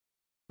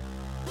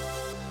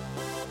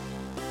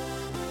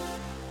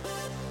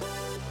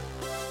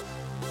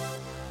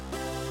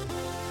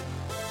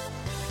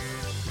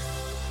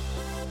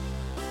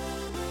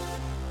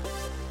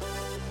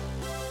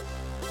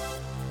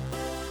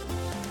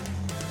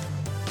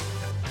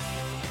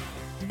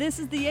This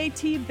is the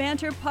AT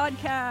Banter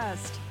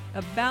Podcast,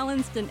 a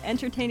balanced and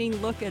entertaining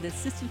look at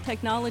assistive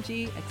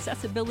technology,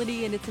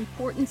 accessibility, and its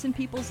importance in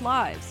people's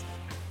lives.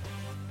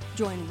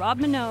 Join Rob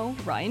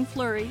Minot, Ryan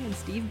Fleury, and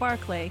Steve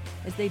Barclay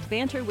as they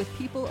banter with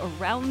people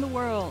around the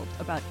world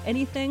about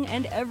anything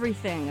and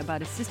everything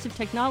about assistive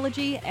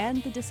technology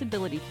and the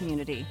disability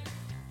community.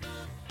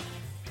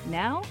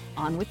 Now,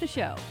 on with the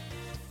show.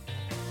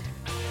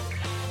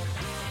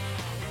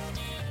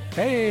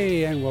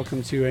 Hey, and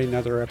welcome to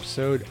another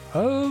episode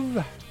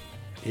of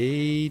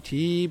AT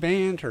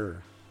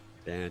Banter.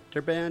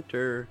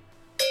 Banter.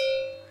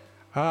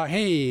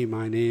 Hey,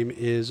 my name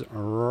is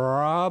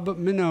Rob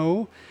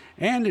Minot,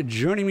 and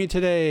joining me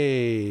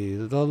today,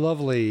 the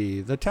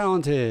lovely, the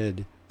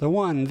talented, the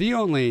one, the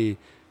only,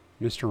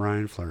 Mr.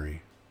 Ryan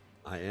Fleury.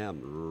 I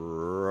am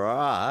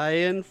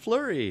Ryan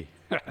Fleury.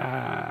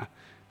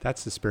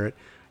 That's the spirit.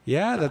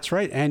 Yeah, that's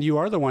right. And you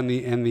are the one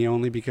and the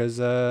only because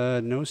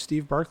no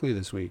Steve Barclay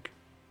this week.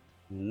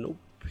 Nope,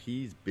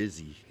 he's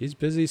busy. He's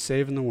busy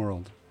saving the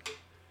world.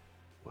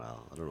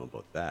 Well, I don't know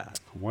about that.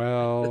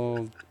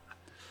 Well...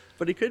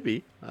 But he could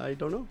be. I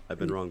don't know. I've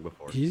been wrong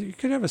before. He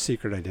could have a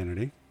secret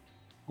identity.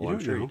 Oh, I'm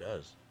sure he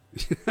does.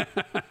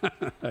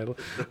 I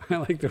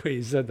like the way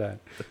you said that.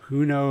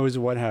 Who knows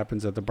what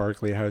happens at the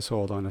Barclay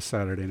household on a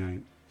Saturday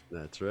night?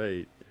 That's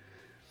right.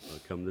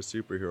 Welcome to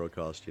superhero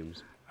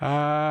costumes.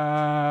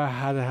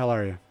 How the hell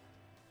are you?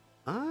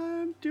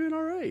 I'm doing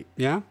all right.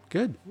 Yeah,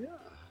 good.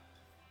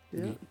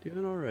 Yeah,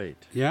 doing all right.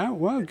 Yeah,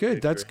 well,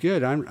 good. That's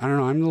good. I don't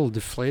know. I'm a little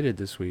deflated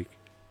this week.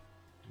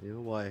 You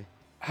know why?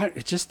 I don't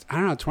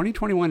know.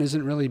 2021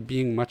 isn't really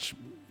being much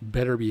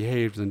better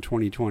behaved than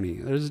 2020.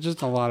 There's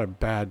just a lot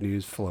of bad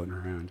news floating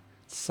around.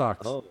 It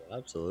sucks. Oh,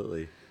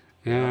 absolutely.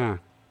 Yeah.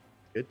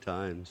 Good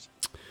times.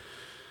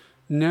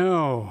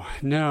 No.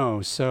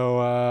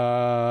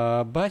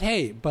 So, but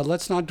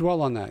let's not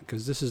dwell on that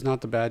because this is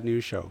not the bad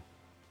news show.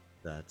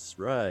 That's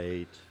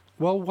right.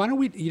 Well, why don't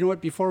we, you know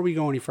what, before we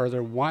go any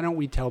further, why don't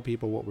we tell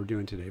people what we're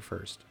doing today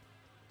first?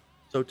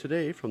 So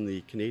today, from the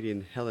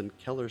Canadian Helen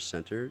Keller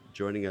Center,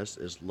 joining us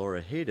is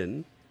Laura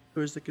Hayden, who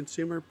is the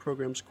Consumer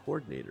Programs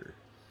Coordinator.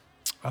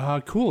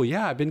 Cool.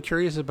 Yeah, I've been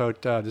curious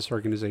about this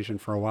organization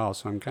for a while,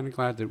 so I'm kind of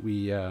glad that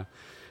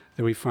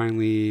we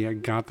finally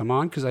got them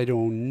on because I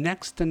know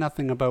next to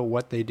nothing about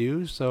what they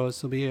do, so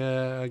this will be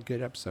a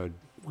good episode.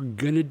 We're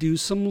going to do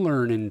some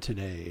learning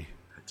today.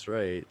 That's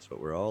right. That's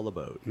what we're all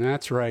about.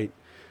 That's right.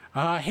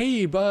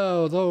 Hey,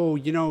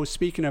 though,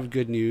 speaking of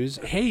good news,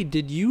 hey,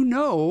 did you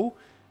know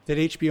that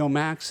HBO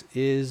Max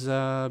is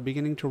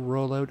beginning to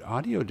roll out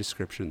audio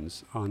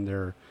descriptions on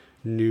their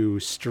new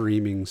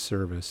streaming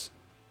service?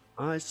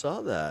 I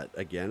saw that.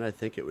 Again, I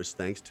think it was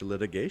thanks to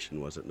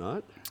litigation, was it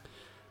not?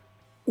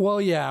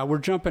 Well, yeah, we're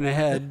jumping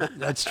ahead.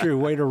 That's true.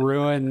 Way to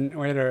ruin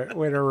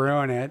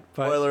it.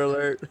 But Spoiler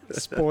alert.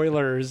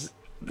 Spoilers.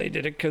 They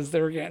did it because they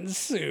were getting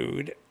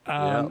sued.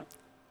 Well,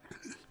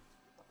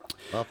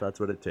 if that's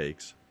what it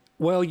takes.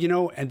 Well,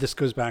 and this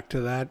goes back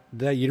to that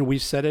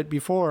we've said it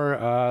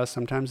before.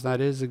 Sometimes that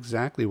is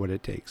exactly what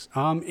it takes.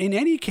 In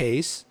any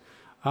case,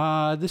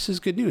 this is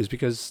good news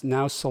because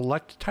now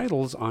select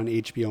titles on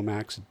HBO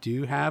Max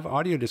do have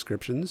audio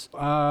descriptions.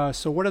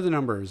 So what are the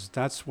numbers?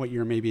 That's what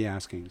you're maybe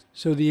asking.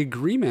 So the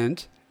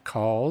agreement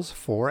calls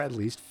for at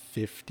least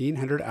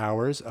 1,500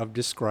 hours of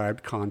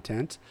described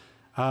content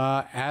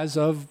as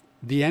of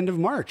the end of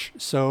March.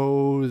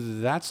 So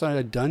that's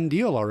a done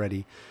deal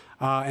already.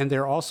 And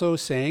they're also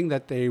saying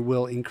that they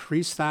will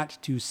increase that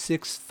to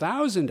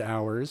 6,000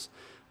 hours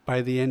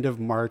by the end of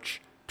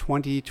March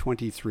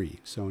 2023.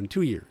 So in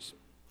 2 years.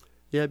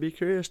 Yeah, I'd be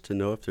curious to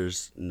know if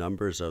there's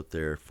numbers out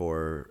there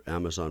for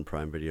Amazon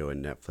Prime Video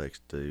and Netflix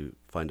to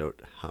find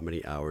out how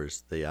many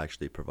hours they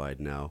actually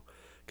provide now.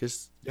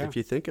 Because if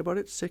you think about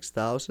it,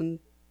 6,000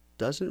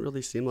 doesn't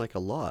really seem like a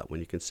lot when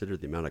you consider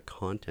the amount of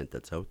content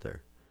that's out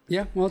there.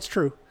 Yeah, well, it's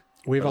true.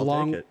 We have a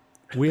long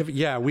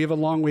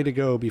way to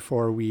go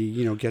before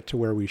we, get to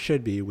where we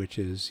should be, which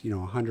is,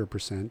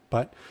 100%.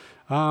 But,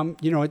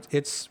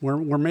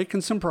 we're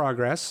making some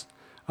progress.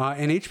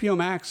 And HBO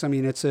Max, I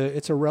mean, it's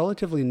a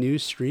relatively new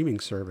streaming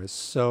service.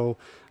 So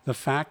the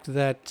fact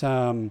that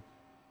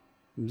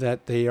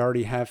that they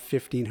already have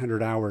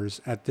 1,500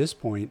 hours at this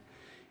point,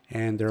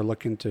 and they're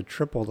looking to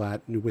triple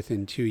that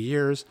within 2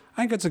 years,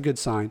 I think that's a good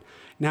sign.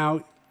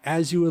 Now,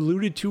 as you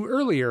alluded to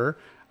earlier,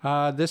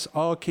 this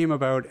all came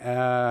about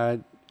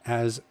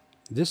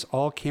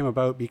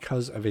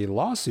because of a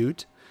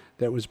lawsuit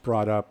that was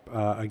brought up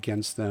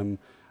against them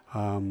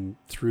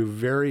through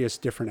various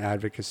different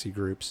advocacy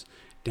groups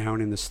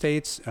down in the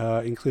States,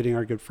 including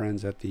our good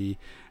friends at the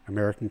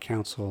American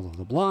Council of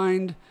the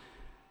Blind,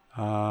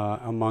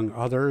 among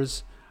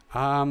others.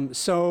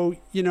 So,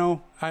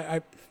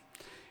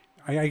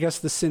 I guess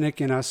the cynic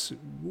in us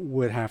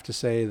would have to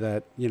say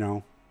that,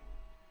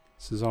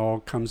 this all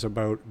comes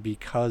about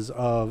because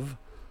of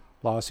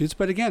lawsuits.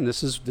 But again,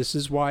 this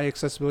is why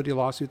accessibility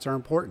lawsuits are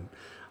important.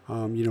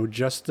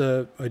 Just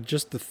the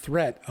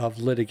threat of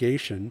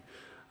litigation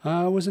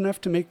was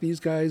enough to make these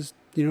guys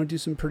do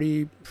some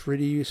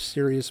pretty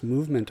serious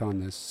movement on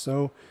this.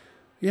 So,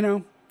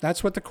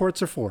 that's what the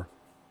courts are for.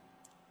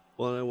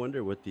 Well, I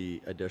wonder what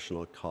the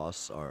additional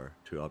costs are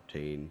to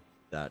obtain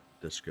that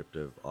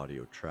descriptive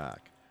audio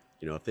track.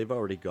 If they've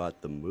already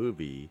got the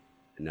movie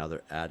and now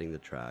they're adding the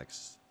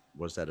tracks,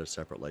 was that a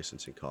separate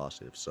licensing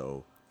cost? If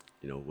so,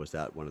 was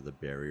that one of the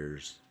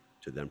barriers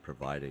to them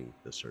providing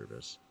the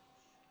service?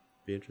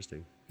 Be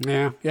interesting.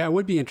 Yeah, it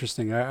would be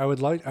interesting. I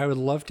would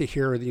love to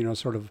hear,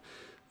 sort of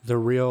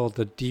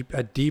a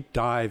deep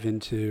dive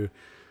into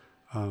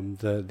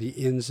the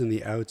ins and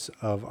the outs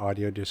of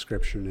audio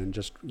description, and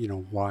just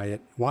why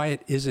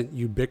it isn't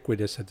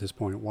ubiquitous at this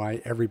point.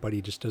 Why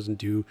everybody just doesn't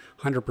do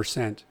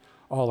 100%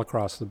 all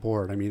across the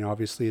board. I mean,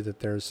 obviously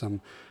that there's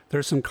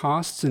some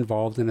costs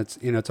involved, and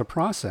it's a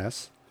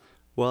process.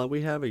 Well,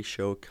 we have a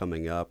show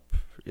coming up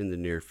in the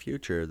near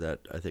future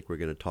that I think we're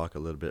going to talk a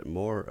little bit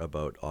more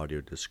about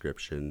audio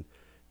description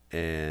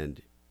and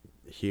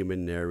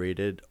human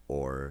narrated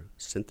or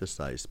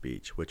synthesized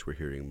speech, which we're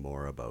hearing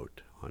more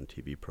about on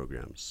TV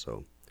programs.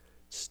 So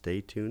stay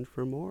tuned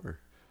for more.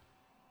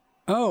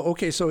 Oh,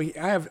 okay. So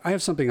I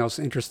have something else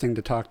interesting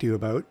to talk to you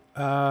about.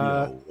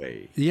 No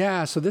way.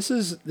 Yeah. So this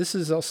is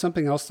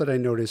something else that I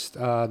noticed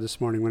this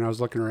morning when I was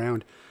looking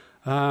around.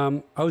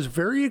 I was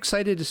very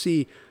excited to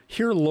see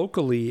here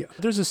locally.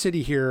 There's a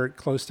city here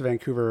close to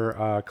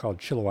Vancouver called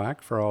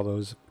Chilliwack, for all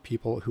those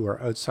people who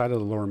are outside of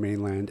the Lower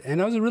Mainland.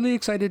 And I was really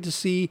excited to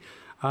see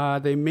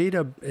they made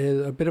a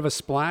bit of a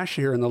splash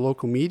here in the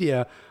local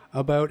media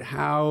about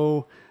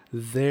how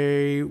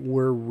they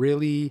were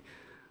really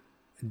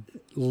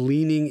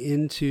leaning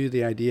into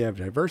the idea of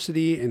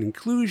diversity and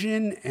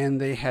inclusion,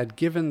 and they had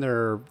given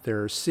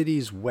their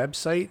city's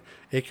website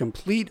a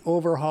complete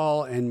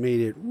overhaul and made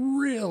it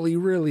really,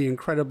 really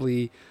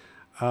incredibly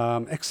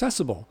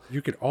accessible.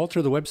 You could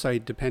alter the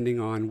website depending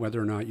on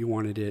whether or not you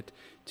wanted it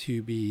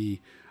to be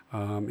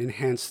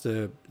enhance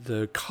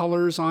the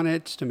colors on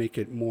it to make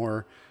it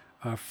more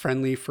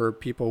friendly for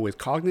people with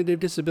cognitive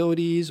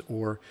disabilities,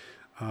 or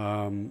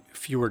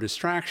fewer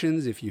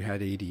distractions if you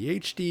had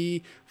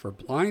ADHD. For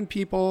blind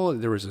people,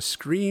 there was a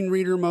screen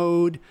reader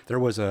mode, there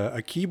was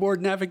a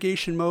keyboard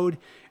navigation mode,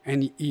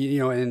 and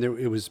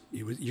it was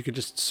you could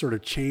just sort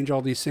of change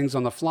all these things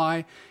on the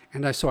fly.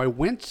 And so I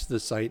went to the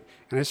site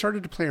and I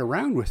started to play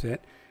around with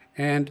it,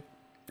 and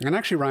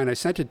actually, Ryan, I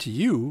sent it to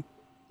you.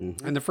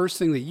 Mm-hmm. And the first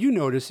thing that you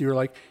noticed, you were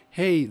like,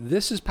 "Hey,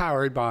 this is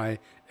powered by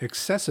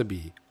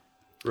Accessibee."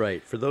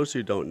 Right. For those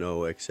who don't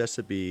know,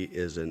 Accessibee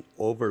is an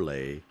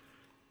overlay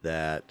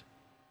that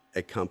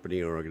a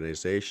company or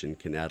organization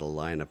can add a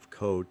line of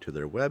code to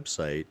their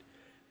website,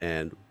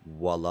 and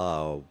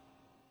voila,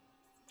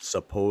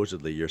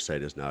 supposedly your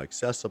site is now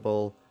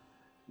accessible,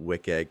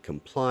 WCAG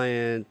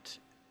compliant,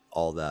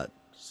 all that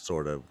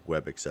sort of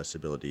web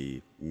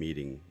accessibility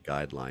meeting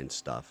guideline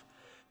stuff.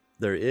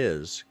 There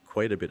is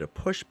quite a bit of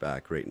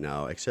pushback right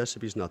now.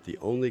 Accessibee is not the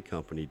only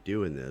company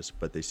doing this,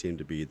 but they seem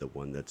to be the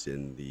one that's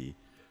in the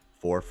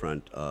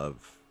forefront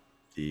of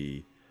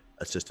the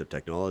assistive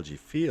technology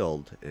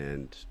field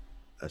and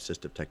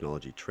assistive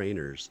technology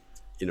trainers.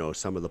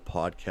 Some of the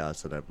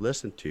podcasts that I've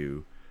listened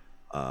to,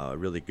 a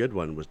really good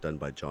one was done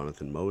by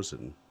Jonathan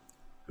Mosen,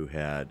 who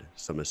had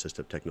some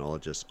assistive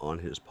technologists on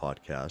his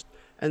podcast.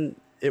 And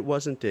it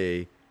wasn't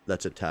a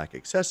let's attack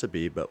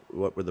Accessibee, but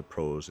what were the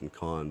pros and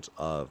cons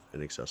of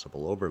an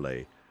accessible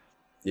overlay?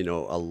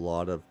 A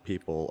lot of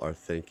people are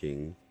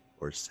thinking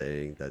or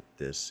saying that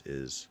this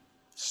is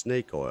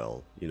snake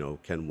oil.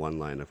 Can one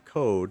line of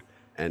code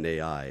and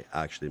AI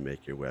actually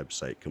make your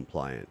website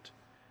compliant?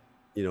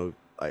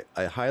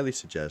 I highly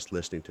suggest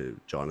listening to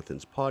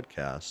Jonathan's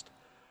podcast,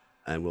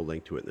 and we'll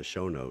link to it in the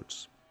show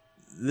notes.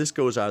 This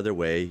goes either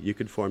way. You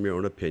can form your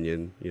own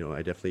opinion. I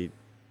definitely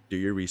do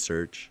your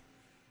research,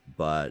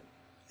 but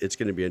it's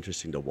going to be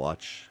interesting to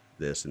watch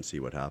this and see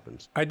what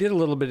happens. I did a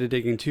little bit of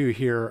digging too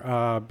here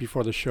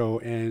before the show,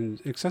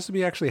 and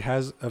Accessibee actually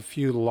has a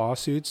few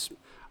lawsuits,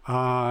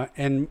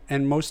 and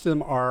most of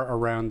them are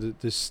around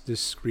this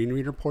screen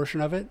reader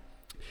portion of it.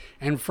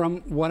 And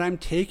from what I'm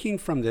taking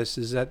from this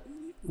is that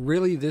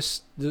really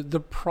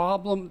the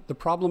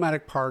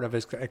problematic part of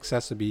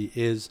Accessibee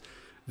is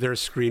their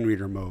screen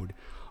reader mode.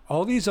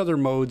 All these other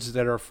modes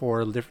that are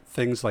for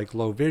things like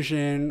low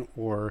vision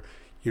or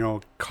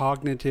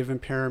cognitive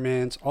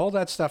impairments, all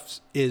that stuff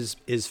is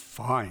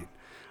fine,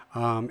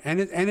 and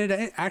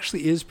it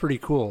actually is pretty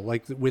cool.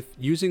 Like with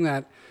using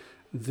that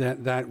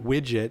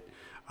widget.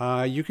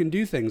 You can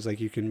do things like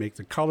you can make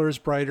the colors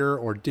brighter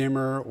or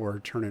dimmer, or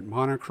turn it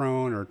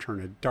monochrome, or turn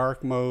it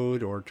dark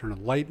mode, or turn it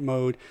light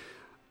mode.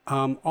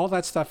 All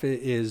that stuff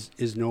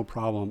is no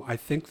problem. I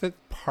think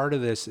that part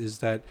of this is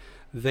that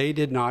they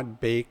did not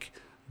bake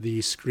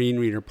the screen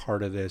reader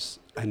part of this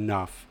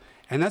enough.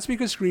 And that's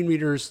because screen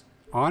readers,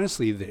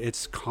 honestly,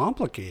 it's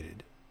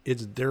complicated.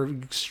 They're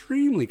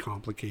extremely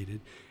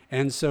complicated.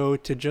 And so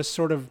to just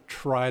sort of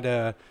try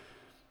to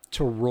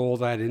roll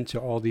that into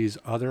all these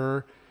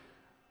other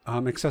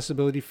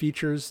accessibility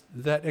features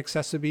that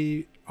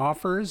Accessibee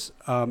offers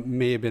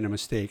may have been a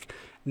mistake.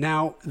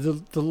 Now,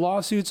 the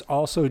lawsuits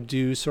also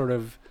do sort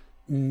of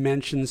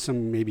mention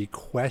some maybe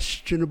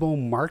questionable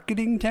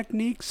marketing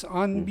techniques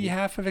on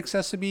behalf of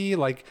AccessiBe,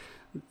 like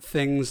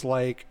things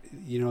like,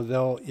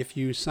 if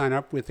you sign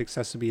up with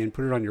AccessiBe and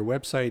put it on your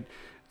website,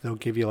 they'll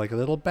give you like a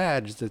little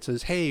badge that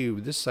says, hey,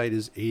 this site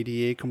is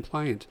ADA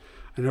compliant.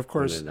 And of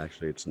course, and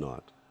actually it's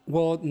not.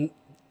 Well,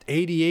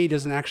 ADA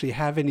doesn't actually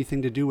have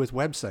anything to do with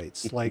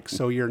websites. Like,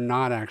 so you're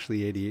not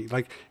actually ADA,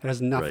 like it has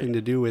nothing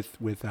to do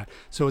with that.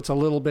 So it's a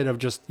little bit of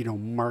just,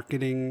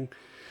 marketing.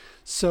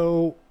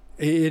 So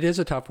it is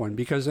a tough one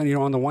because,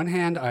 on the one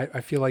hand,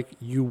 I feel like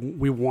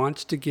we want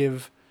to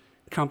give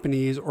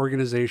companies,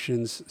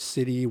 organizations,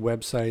 city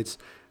websites,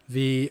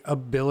 the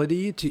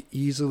ability to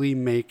easily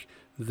make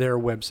their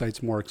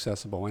websites more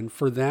accessible. And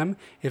for them,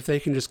 if they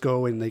can just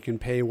go and they can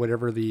pay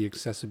whatever the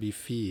AccessiBe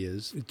fee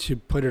is to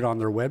put it on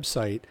their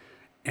website,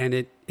 and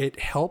it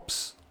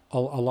helps a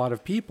lot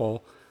of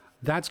people,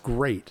 that's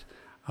great.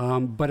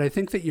 But I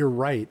think that you're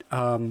right.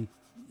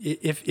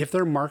 If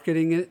they're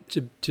marketing it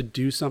to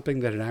do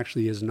something that it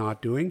actually is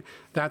not doing,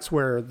 that's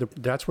where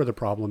the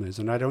problem is.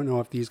 And I don't know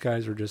if these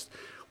guys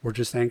were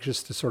just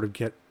anxious to sort of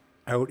get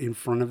out in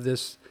front of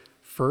this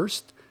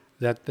first,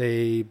 that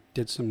they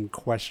did some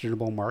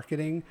questionable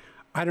marketing.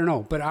 I don't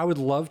know, but I would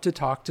love to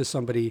talk to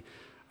somebody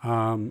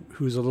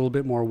who's a little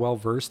bit more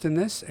well-versed in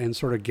this and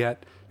sort of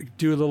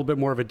do a little bit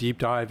more of a deep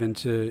dive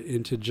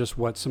into just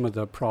what some of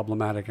the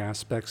problematic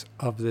aspects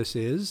of this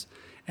is.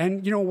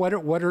 And,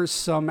 what are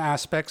some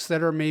aspects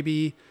that are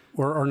maybe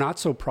or not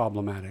so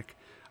problematic?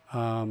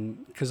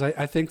 Because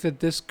I think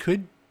that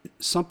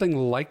something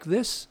like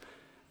this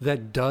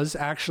that does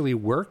actually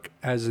work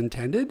as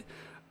intended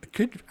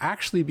could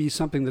actually be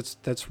something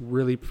that's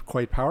really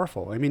quite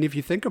powerful. I mean, if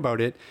you think about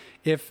it,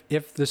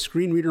 if the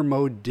screen reader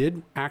mode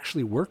did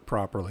actually work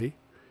properly,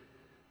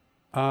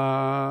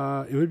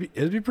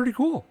 it'd be pretty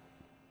cool.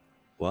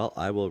 Well,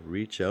 I will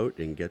reach out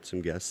and get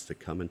some guests to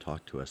come and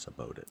talk to us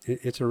about it.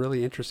 It's a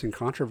really interesting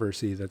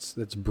controversy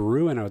that's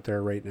brewing out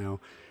there right now,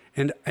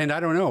 and I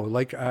don't know.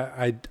 Like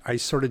I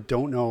sort of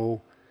don't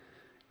know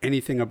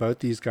anything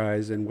about these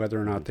guys and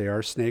whether or not they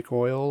are snake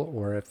oil,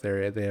 or if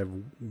they have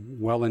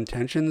well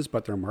intentions,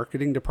 but their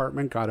marketing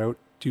department got out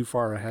too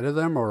far ahead of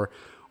them, or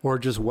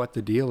just what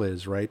the deal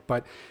is, right?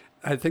 But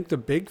I think the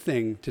big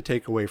thing to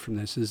take away from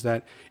this is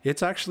that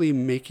it's actually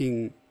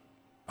making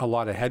a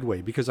lot of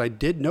headway, because I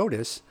did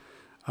notice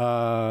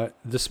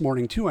this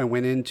morning too, I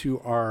went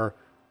into our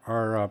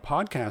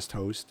podcast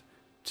host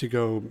to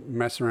go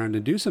mess around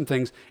and do some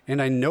things,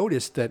 and I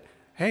noticed that,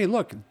 hey,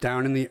 look,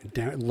 down in the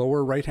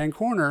lower right-hand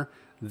corner,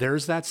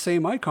 there's that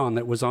same icon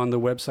that was on the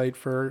website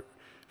for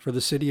the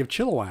city of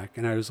Chilliwack.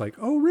 And I was like,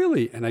 oh,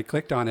 really? And I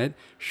clicked on it.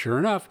 Sure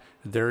enough,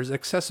 there's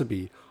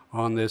AccessiBe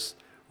on this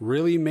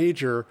really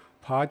major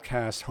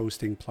podcast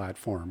hosting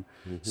platform.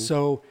 Mm-hmm.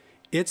 So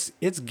it's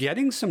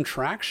getting some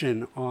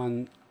traction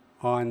on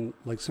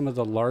like some of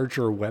the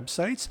larger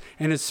websites,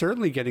 and it's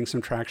certainly getting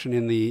some traction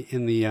in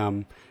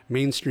the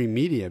mainstream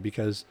media,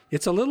 because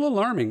it's a little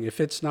alarming if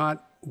it's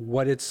not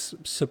what it's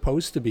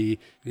supposed to be.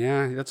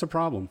 Yeah, that's a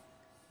problem.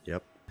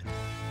 Yep.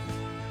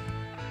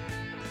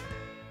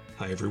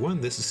 Hi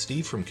everyone, this is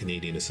Steve from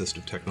Canadian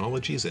Assistive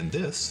Technologies, and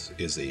this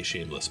is a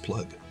shameless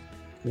plug.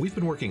 We've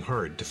been working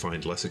hard to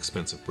find less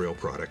expensive Braille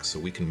products so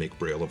we can make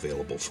Braille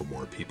available for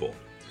more people.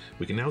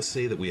 We can now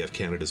say that we have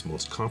Canada's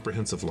most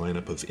comprehensive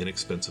lineup of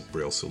inexpensive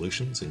Braille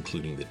solutions,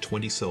 including the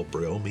 20-cell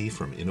Braille Me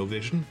from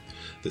Innovision,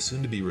 the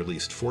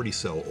soon-to-be-released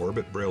 40-cell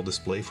Orbit Braille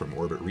display from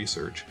Orbit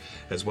Research,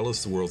 as well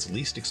as the world's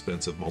least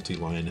expensive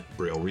multi-line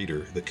Braille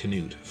reader, the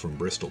Canute from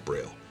Bristol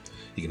Braille.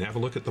 You can have a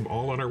look at them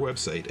all on our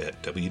website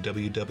at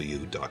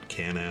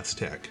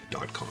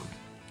www.canastech.com.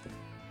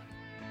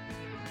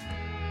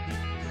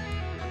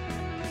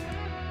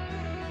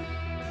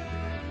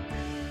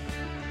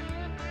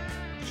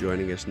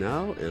 Joining us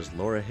now is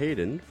Laura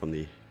Hayden from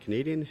the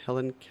Canadian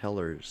Helen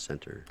Keller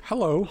Center.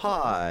 Hello.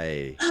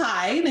 Hi.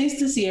 Hi. Nice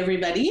to see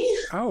everybody.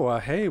 Oh,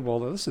 hey.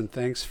 Well, listen.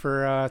 Thanks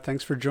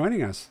for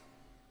joining us.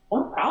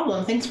 No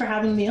problem. Thanks for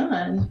having me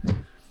on.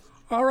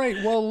 All right.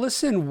 Well,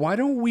 listen. Why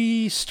don't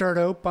we start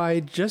out by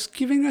just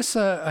giving us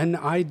an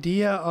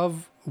idea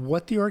of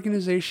what the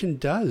organization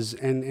does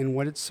and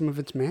what some of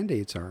its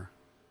mandates are.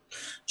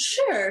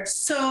 Sure.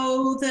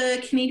 So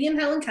the Canadian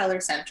Helen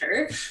Keller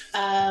Center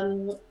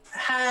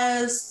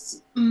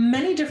has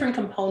many different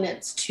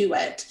components to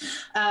it.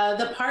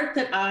 The part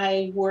that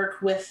I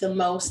work with the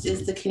most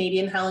is the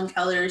Canadian Helen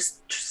Keller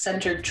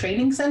Center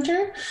Training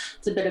Center.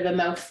 It's a bit of a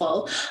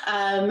mouthful.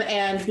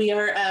 And we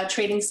are a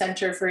training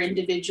center for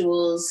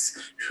individuals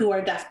who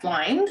are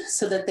deafblind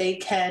so that they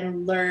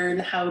can learn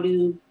how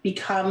to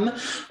become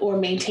or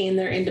maintain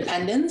their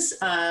independence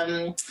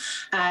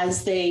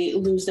as they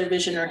lose their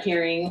vision or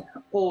hearing,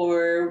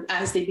 or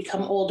as they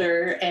become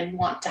older and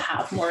want to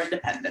have more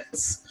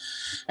independence.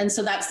 And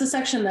so that's the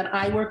section that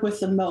I work with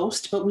the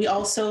most, but we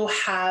also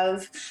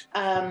have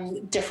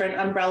different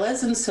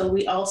umbrellas. And so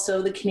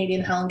the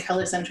Canadian Helen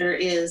Keller Center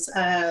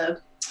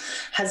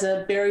has has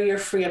a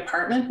barrier-free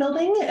apartment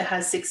building. It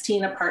has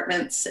 16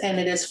 apartments, and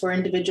it is for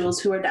individuals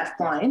who are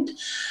deafblind.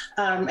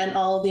 And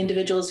all of the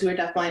individuals who are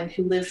deafblind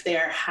who live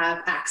there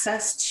have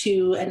access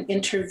to an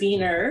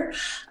intervener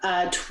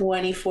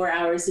 24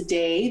 hours a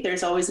day.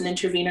 There's always an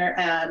intervener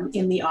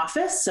in the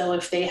office. So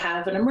if they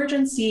have an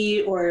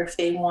emergency or if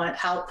they want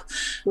help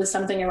with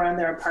something around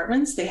their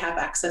apartments, they have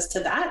access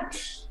to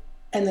that.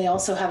 And they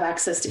also have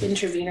access to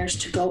interveners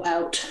to go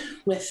out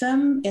with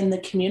them in the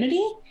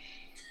community.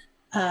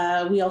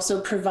 We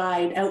also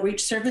provide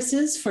outreach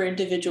services for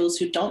individuals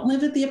who don't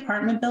live at the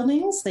apartment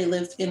buildings. They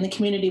live in the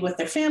community with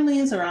their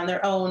families or on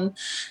their own.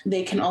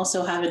 They can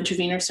also have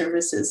intervener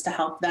services to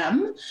help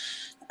them.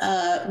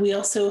 We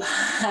also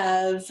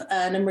have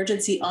an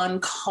emergency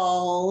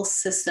on-call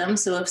system.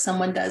 So if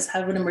someone does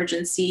have an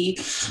emergency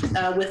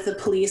with the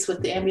police,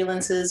 with the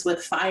ambulances,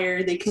 with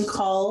fire, they can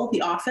call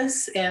the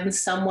office and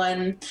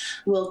someone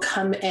will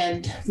come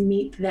and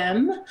meet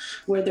them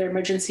where their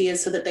emergency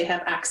is so that they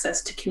have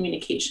access to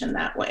communication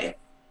that way.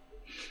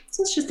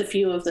 So it's just a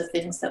few of the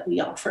things that we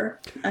offer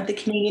at the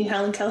Canadian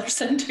Helen Keller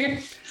Centre.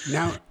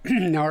 Now,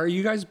 are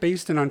you guys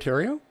based in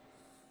Ontario?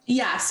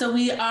 Yeah, so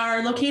we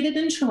are located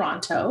in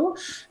Toronto,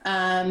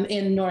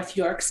 in North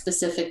York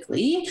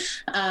specifically,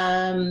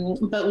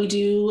 but we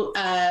do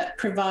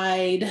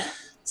provide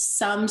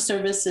some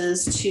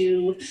services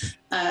to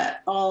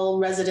all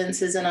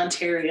residences in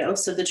Ontario.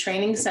 So the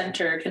training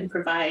center can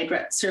provide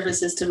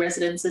services to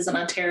residences in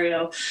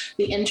Ontario.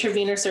 The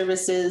intervener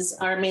services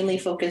are mainly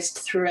focused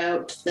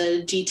throughout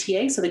the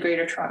GTA, so the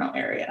Greater Toronto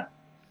Area.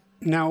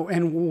 Now,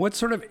 and what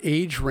sort of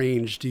age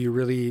range do you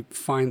really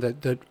find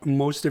that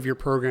most of your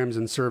programs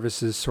and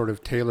services sort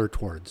of tailor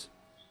towards?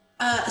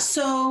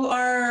 So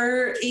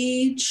our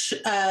age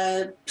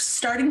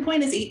starting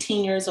point is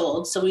 18 years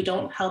old. So we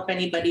don't help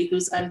anybody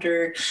who's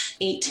under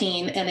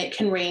 18, and it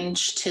can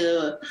range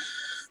to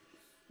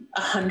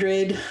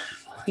 100,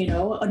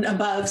 and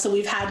above. So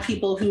we've had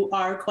people who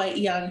are quite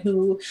young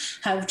who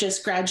have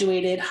just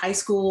graduated high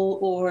school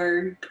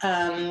or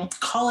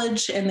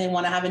college, and they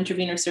want to have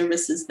intervener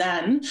services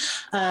then.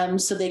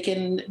 So they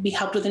can be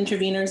helped with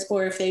interveners,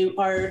 or if they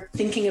are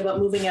thinking about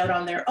moving out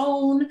on their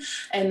own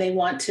and they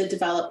want to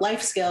develop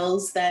life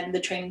skills, then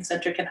the training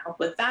center can help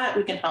with that.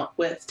 We can help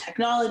with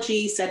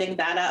technology, setting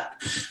that up.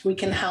 We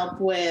can help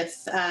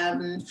with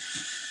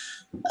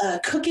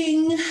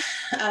cooking,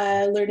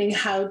 learning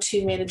how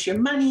to manage your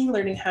money,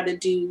 learning how to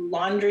do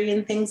laundry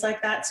and things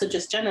like that. So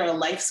just general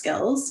life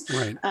skills.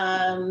 Right.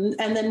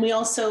 And then we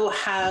also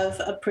have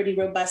a pretty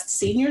robust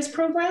seniors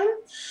program.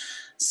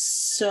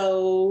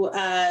 So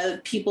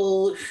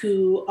people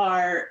who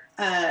are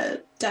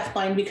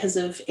deafblind because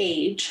of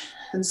age.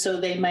 And so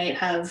they might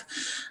have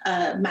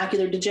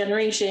macular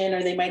degeneration,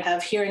 or they might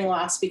have hearing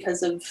loss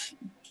because of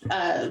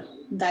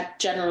that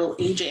general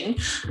aging.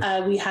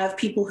 We have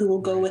people who will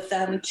go with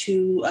them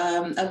to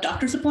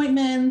doctor's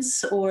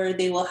appointments, or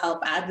they will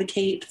help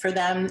advocate for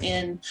them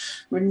in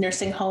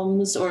nursing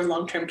homes or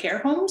long-term care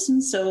homes.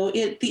 And so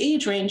the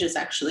age range is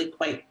actually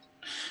quite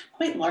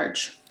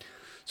large.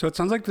 So it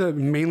sounds like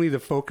mainly the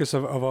focus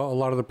of a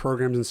lot of the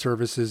programs and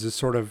services is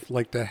sort of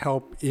like the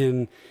help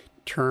in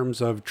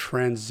terms of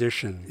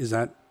transition. Is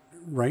that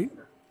right?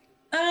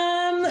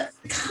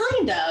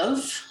 Kind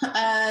of.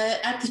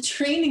 At the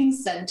training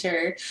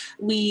center,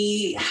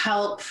 we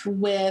help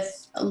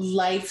with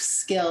life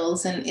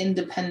skills and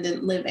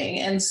independent living.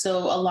 And so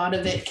a lot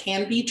of it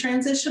can be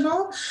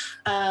transitional.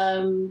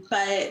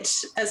 But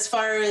as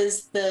far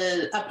as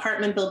the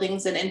apartment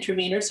buildings and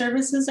intervener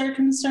services are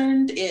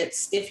concerned,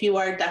 it's if you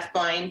are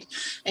deafblind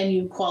and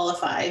you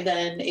qualify,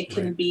 then it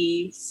can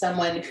be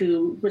someone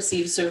who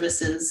receives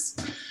services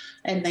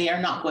and they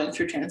are not going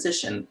through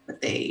transition,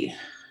 but they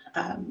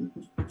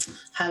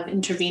have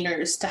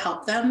interveners to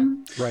help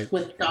them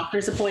with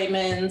doctor's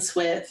appointments,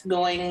 with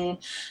going,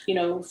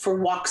 for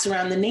walks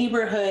around the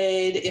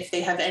neighborhood. If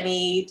they have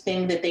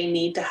anything that they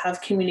need to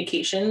have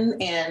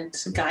communication and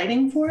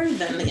guiding for,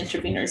 then the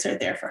interveners are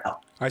there for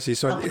help. I see.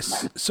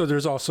 So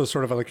there's also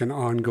sort of like an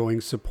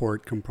ongoing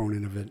support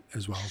component of it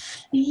as well.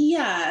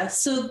 Yeah.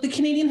 So the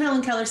Canadian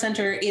Helen Keller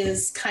Centre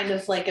is kind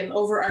of like an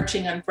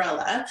overarching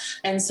umbrella.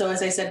 And so,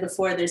 as I said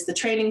before, there's the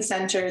training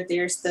center,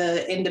 there's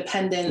the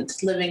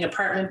independent living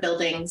apartment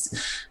buildings,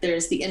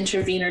 there's the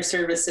intervener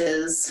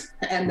services,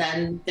 and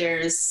then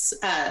there's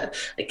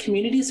the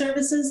community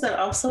services that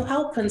also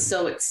help. And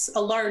so it's a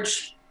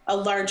large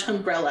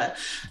umbrella.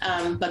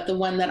 But the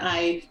one that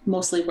I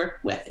mostly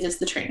work with is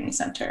the training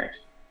center.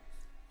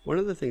 One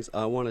of the things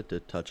I wanted to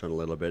touch on a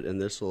little bit, and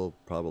this will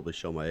probably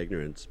show my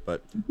ignorance,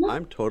 but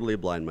I'm totally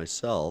blind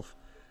myself.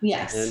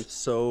 Yes. And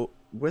so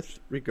with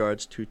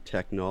regards to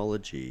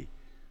technology,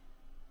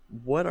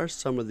 what are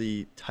some of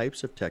the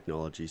types of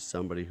technology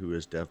somebody who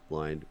is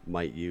deafblind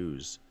might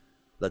use?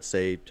 Let's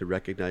say to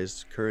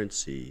recognize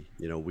currency.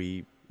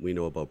 We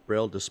know about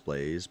Braille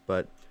displays,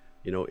 but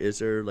is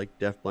there like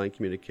deafblind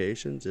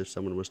communications? If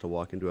someone was to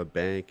walk into a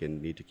bank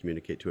and need to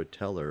communicate to a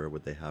teller,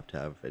 would they have to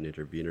have an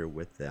intervener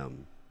with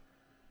them?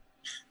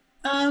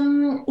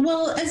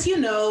 Well, as you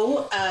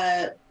know,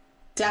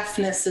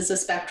 deafness is a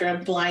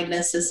spectrum,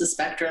 blindness is a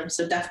spectrum.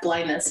 So deaf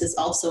blindness is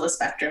also a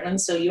spectrum. And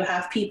so you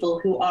have people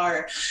who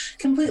are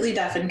completely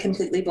deaf and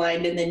completely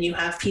blind, and then you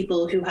have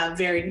people who have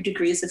varying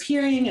degrees of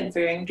hearing and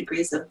varying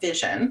degrees of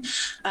vision.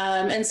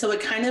 And so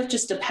it kind of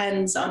just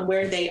depends on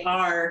where they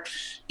are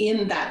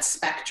in that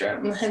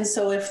spectrum. And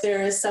so if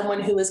there is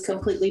someone who is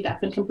completely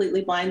deaf and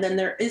completely blind, then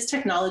there is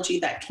technology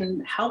that can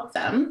help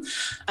them.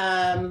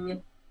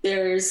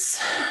 It's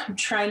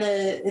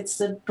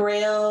the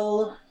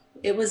Braille.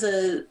 It was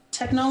a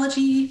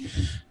technology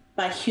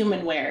by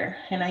Humanware,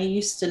 and I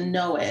used to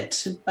know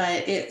it,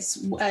 but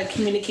it's a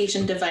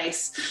communication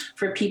device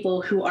for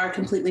people who are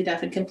completely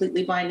deaf and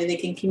completely blind, and they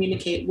can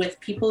communicate with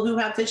people who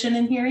have vision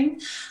and hearing.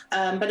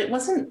 But it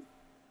wasn't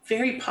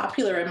very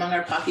popular among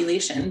our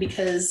population,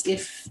 because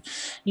if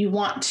you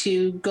want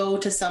to go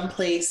to some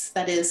place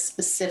that is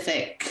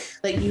specific,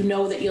 like you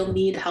know that you'll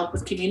need help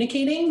with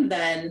communicating,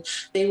 then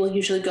they will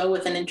usually go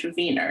with an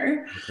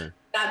intervener. Okay.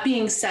 That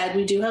being said,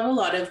 we do have a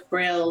lot of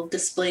Braille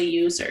display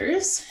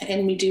users,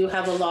 and we do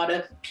have a lot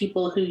of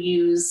people who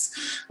use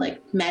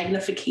like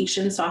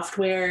magnification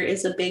software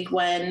is a big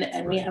one.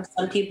 And we have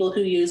some people who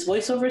use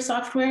voiceover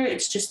software.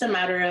 It's just a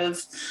matter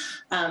of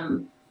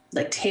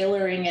like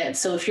tailoring it.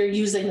 So if you're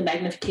using the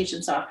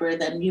magnification software,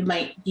 then you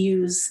might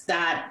use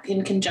that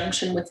in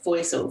conjunction with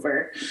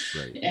voiceover.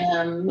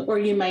 Right. Or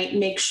you might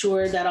make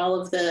sure that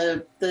all of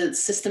the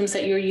systems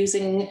that you're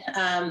using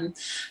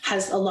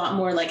has a lot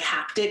more like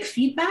haptic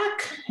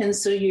feedback. And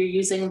so you're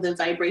using the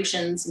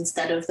vibrations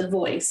instead of the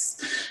voice,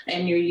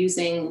 and you're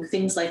using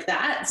things like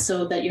that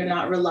so that you're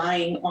not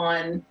relying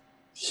on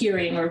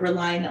hearing or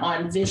relying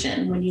on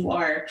vision when you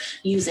are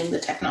using the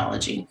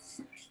technology.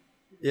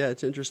 Yeah,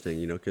 it's interesting,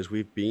 you know, because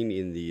we've been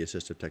in the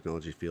assistive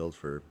technology field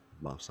for,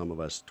 well, some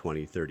of us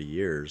 20, 30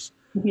 years.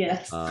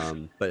 Yes.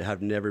 But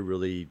have never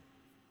really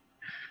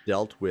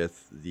dealt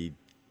with the,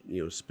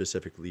 you know,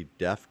 specifically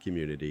deaf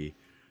community.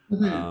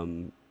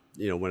 Mm-hmm.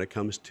 You know, when it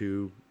comes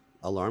to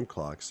alarm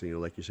clocks, you know,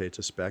 like you say, it's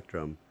a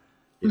spectrum.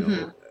 You know,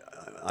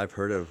 mm-hmm. I've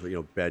heard of, you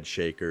know, bed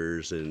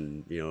shakers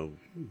and, you know,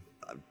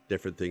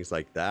 different things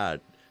like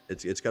that.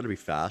 It's got to be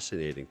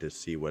fascinating to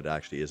see what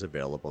actually is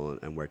available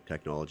and where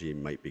technology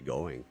might be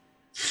going.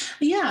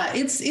 Yeah,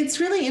 it's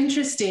really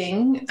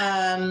interesting,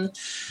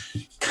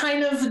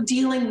 kind of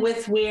dealing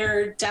with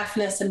where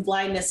deafness and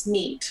blindness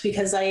meet,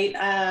 because a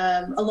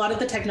lot of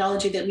the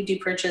technology that we do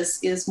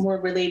purchase is more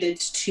related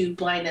to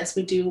blindness.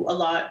 We do a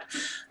lot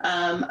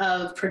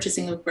of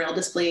purchasing of Braille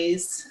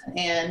displays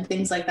and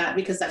things like that,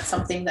 because that's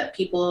something that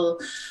people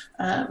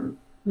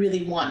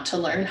really want to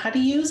learn how to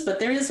use. But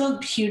there is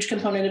a huge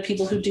component of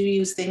people who do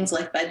use things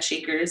like bed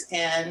shakers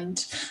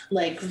and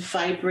like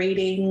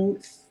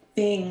vibrating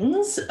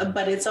things,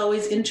 but it's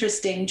always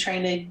interesting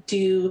trying to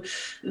do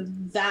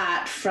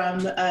that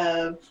from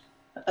a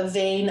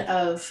vein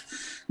of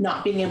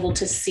not being able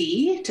to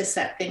see to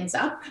set things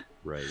up.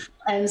 Right.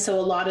 And so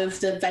a lot of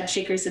the bed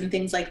shakers and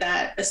things like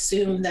that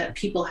assume that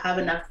people have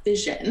enough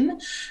vision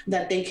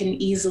that they can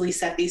easily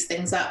set these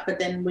things up. But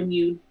then when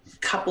you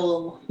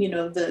couple, you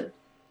know, the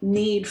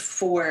need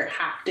for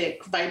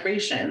haptic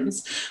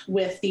vibrations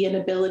with the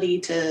inability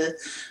to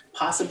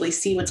possibly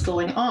see what's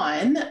going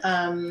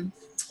on,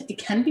 it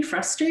can be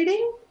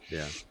frustrating.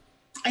 Yeah.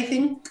 I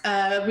think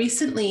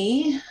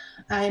recently,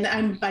 and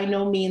I'm by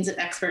no means an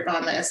expert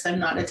on this, I'm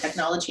not a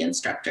technology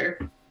instructor,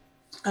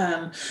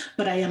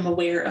 but I am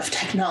aware of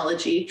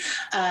technology.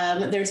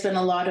 There's been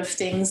a lot of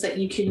things that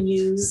you can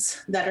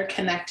use that are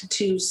connected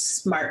to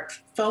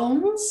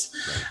smartphones.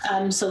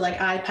 So like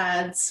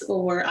iPads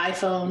or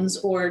iPhones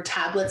or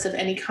tablets of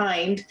any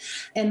kind.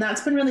 And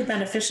that's been really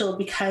beneficial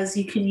because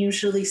you can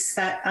usually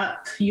set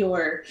up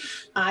your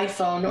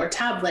iPhone or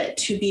tablet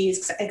to be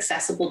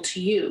accessible to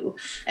you.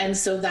 And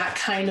so that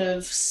kind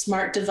of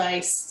smart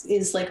device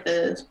is like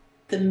the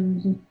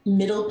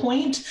middle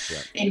point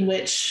in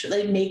which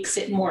like makes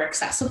it more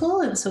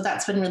accessible. And so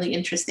that's been really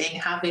interesting,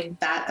 having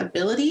that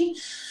ability.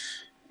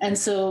 And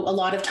so a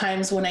lot of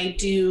times when I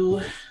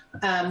do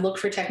look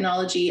for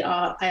technology,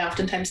 I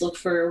oftentimes look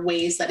for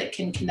ways that it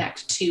can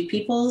connect to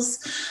people's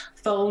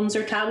phones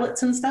or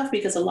tablets and stuff,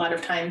 because a lot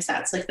of times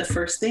that's like the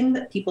first thing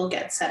that people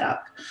get set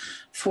up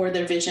for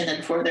their vision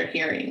and for their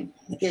hearing,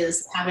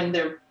 is having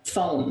their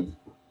phone,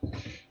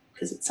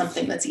 because it's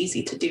something that's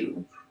easy to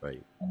do.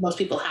 Right. Most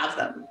people have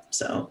them.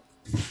 So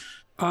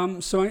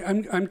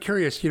I'm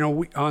curious, you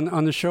know,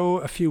 on the show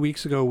a few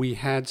weeks ago, we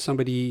had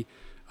somebody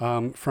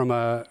from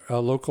a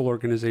local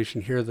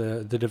organization here,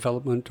 the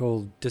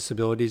Developmental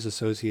Disabilities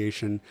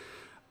Association.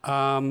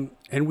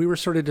 And we were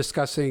sort of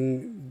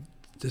discussing,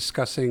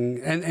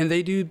 and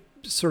they do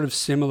sort of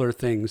similar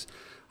things,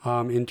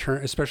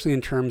 especially in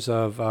terms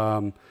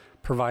of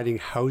providing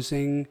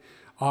housing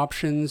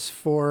options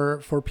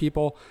for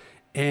people.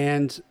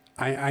 And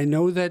I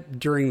know that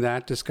during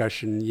that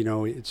discussion, you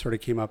know, it sort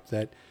of came up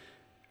that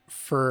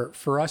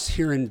for us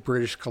here in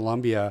British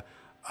Columbia,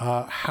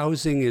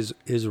 housing is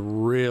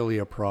really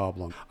a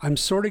problem. I'm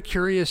sort of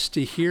curious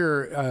to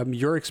hear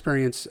your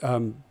experience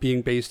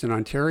being based in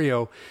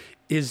Ontario.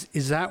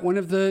 Is that one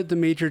of the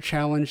major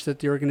challenge that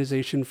the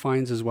organization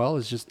finds as well,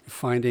 is just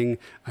finding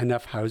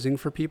enough housing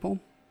for people?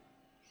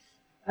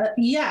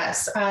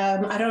 Yes.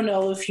 I don't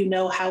know if you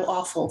know how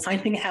awful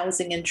finding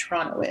housing in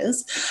Toronto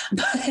is,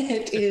 but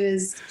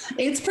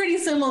it's pretty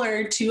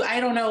similar to,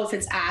 I don't know if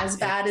it's as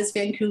bad as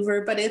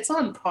Vancouver, but it's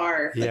on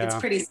par. Like, it's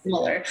pretty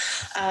similar.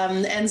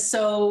 And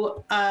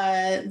so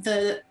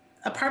the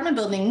apartment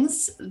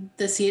buildings,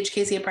 the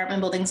CHKC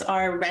apartment buildings,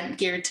 are rent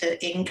geared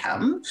to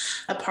income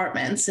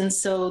apartments. And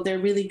so they're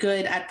really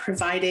good at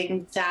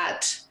providing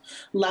that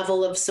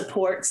level of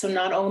support. So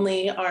not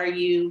only are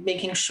you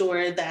making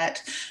sure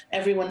that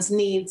everyone's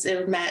needs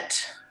are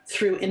met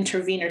through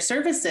intervenor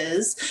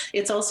services,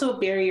 it's also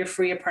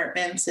barrier-free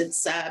apartments.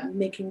 It's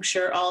making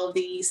sure all of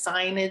the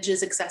signage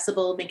is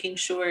accessible, making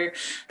sure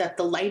that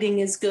the lighting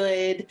is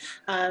good,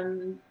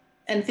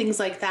 and things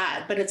like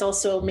that. But it's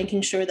also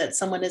making sure that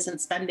someone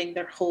isn't spending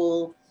their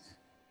whole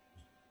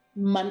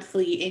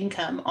monthly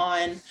income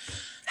on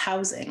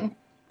housing.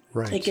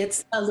 Right. It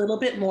gets a little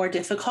bit more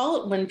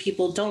difficult when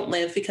people don't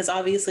live, because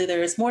obviously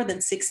there is more than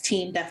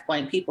 16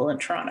 deafblind people in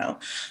Toronto.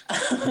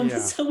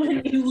 So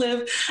when you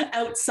live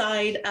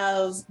outside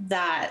of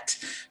that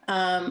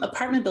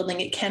apartment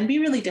building, it can be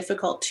really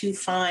difficult to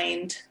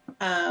find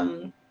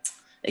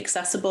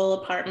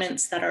accessible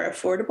apartments that are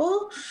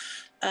affordable.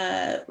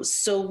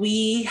 So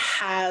we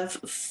have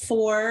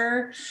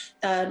 4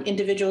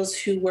 individuals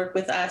who work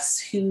with us,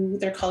 who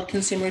they're called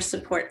consumer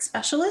support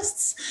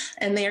specialists,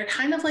 and they are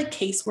kind of like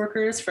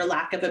caseworkers, for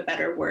lack of a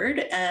better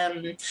word.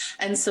 And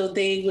so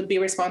they would be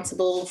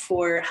responsible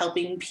for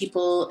helping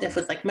people if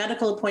with like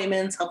medical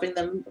appointments, helping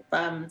them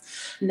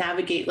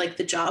navigate like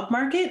the job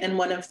market. And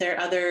one of their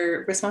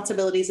other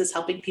responsibilities is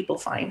helping people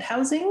find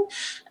housing.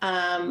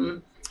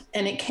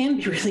 And it can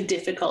be really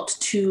difficult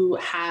to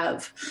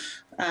have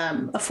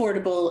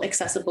affordable,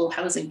 accessible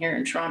housing here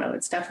in Toronto.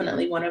 It's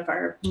definitely one of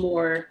our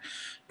more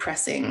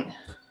pressing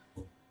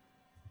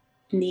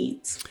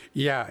needs.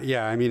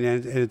 Yeah. I mean,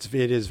 it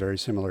is very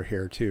similar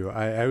here too.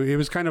 It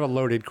was kind of a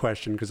loaded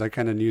question because I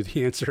kind of knew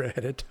the answer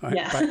ahead of time.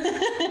 Yeah.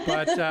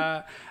 But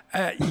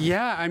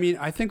I mean,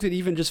 I think that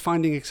even just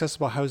finding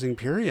accessible housing,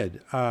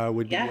 period,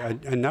 would be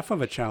enough of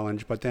a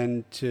challenge. But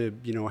then to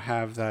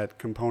have that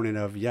component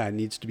of it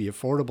needs to be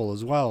affordable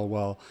as well.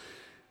 Well,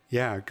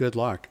 good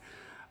luck.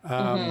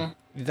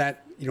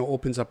 That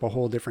opens up a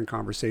whole different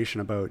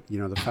conversation about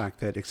the fact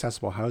that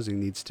accessible housing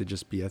needs to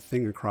just be a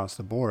thing across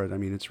the board. I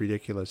mean, it's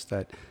ridiculous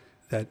that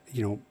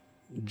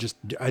just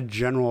a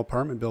general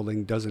apartment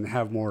building doesn't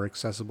have more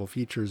accessible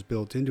features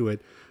built into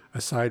it,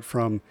 aside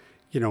from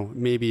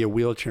maybe a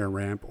wheelchair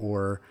ramp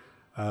or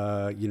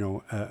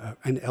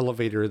an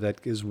elevator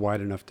that is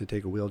wide enough to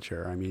take a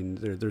wheelchair. I mean,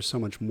 there's so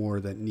much more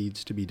that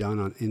needs to be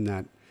done in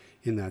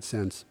that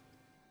sense.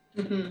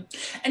 Mm-hmm.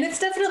 And it's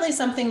definitely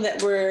something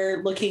that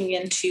we're looking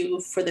into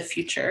for the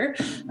future,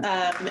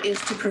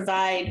 is to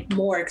provide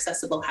more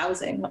accessible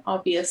housing.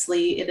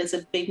 Obviously, it is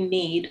a big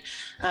need,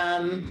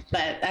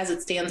 but as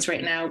it stands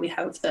right now, we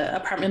have the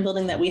apartment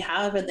building that we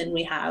have, and then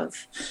we have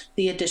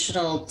the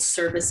additional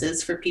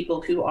services for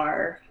people who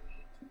are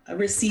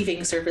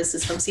receiving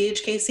services from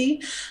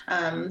CHKC.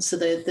 So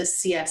the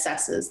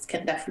CSSs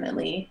can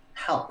definitely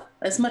help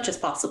as much as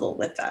possible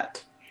with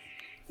that.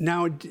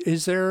 Now,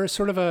 is there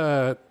sort of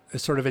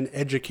an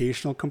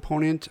educational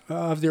component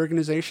of the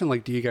organization?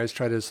 Like, do you guys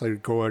try to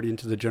go out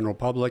into the general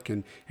public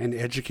and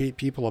educate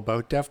people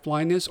about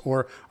deafblindness,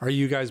 or are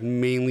you guys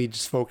mainly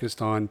just focused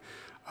on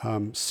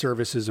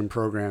services and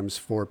programs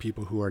for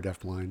people who are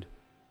deafblind?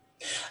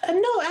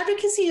 No,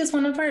 advocacy is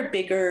one of our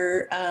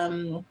bigger,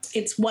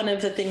 it's one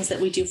of the things that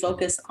we do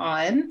focus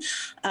on.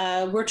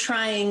 We're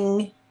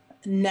trying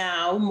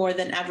now more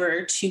than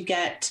ever to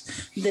get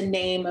the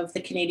name of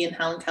the Canadian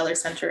Helen Keller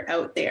Centre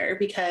out there,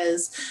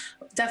 because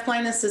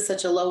deafblindness is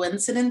such a low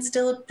incidence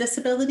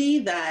disability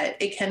that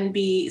it can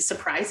be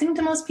surprising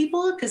to most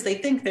people, because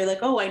they're like,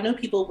 oh, I know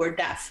people were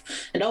deaf,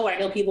 and oh, I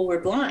know people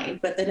were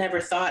blind, but they never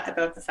thought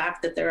about the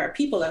fact that there are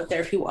people out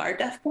there who are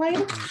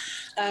deafblind.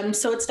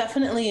 So it's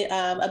definitely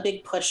a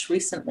big push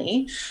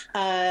recently.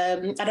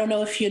 I don't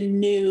know if you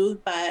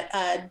knew, but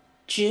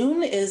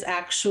June is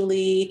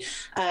actually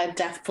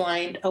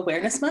Deafblind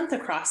Awareness Month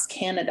across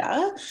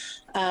Canada,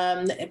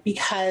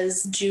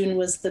 because June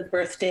was the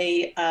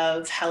birthday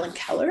of Helen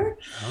Keller.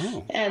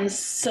 Oh. And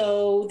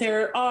so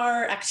there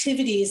are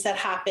activities that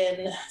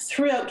happen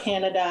throughout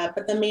Canada,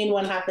 but the main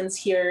one happens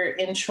here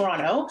in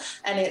Toronto,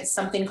 and it's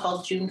something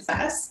called June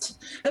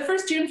Fest. The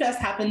first June Fest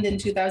happened in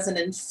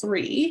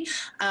 2003,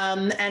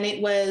 and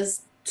it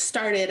was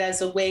started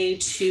as a way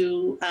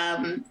to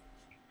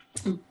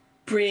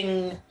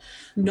bring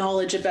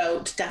knowledge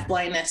about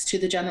deafblindness to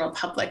the general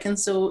public. And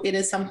so it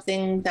is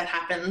something that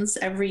happens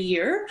every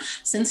year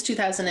since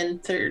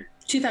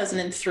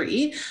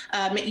 2003.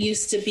 It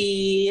used to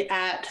be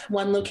at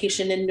one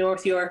location in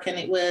North York, and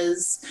it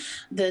was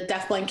the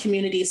deafblind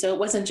community. So it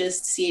wasn't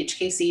just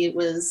CHKC, it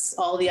was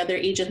all the other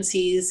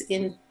agencies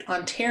in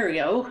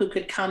Ontario who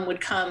would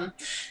come,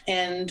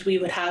 and we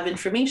would have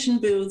information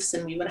booths,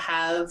 and we would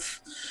have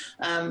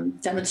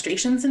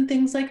demonstrations and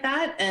things like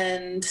that.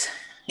 And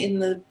in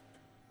the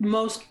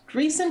most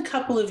recent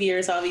couple of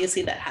years,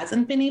 obviously that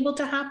hasn't been able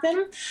to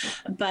happen.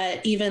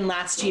 But even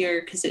last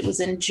year, because it was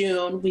in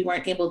June, we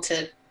weren't able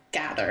to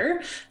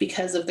gather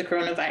because of the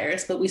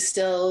coronavirus, but we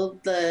still,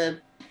 the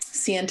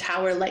CN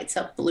Tower lights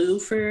up blue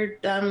for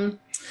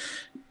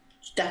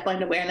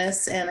deafblind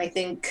awareness, and I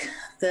think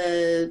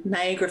the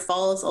Niagara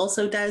Falls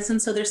also does.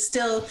 And so there's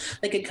still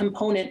like a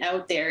component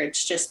out there.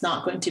 It's just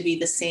not going to be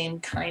the same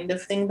kind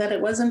of thing that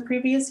it was in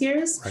previous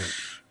years. Right.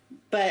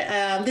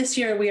 But this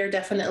year we're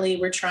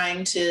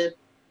trying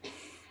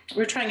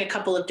a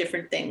couple of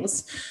different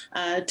things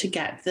to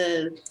get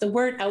the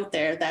word out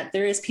there that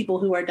there is people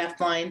who are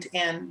deafblind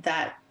and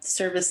that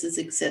services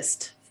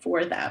exist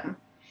for them,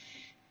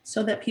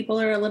 so that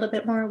people are a little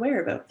bit more aware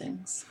about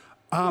things.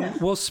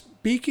 Well,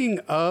 speaking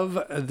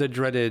of the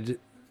dreaded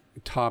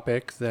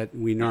topic that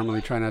we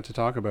normally try not to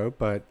talk about,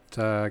 but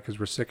because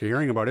we're sick of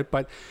hearing about it,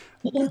 but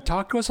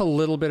talk to us a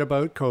little bit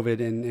about COVID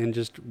and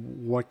just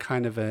what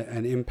kind of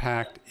an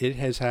impact it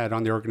has had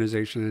on the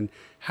organization and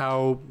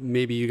how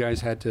maybe you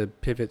guys had to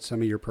pivot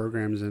some of your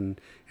programs and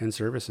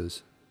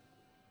services.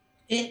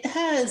 It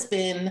has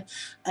been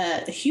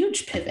a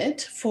huge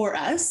pivot for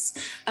us.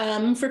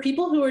 For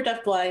people who are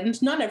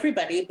deafblind, not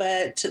everybody,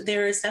 but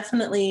there is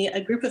definitely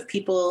a group of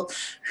people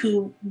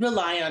who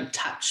rely on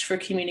touch for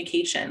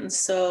communication.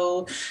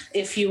 So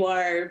if you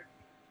are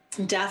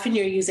deaf and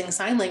you're using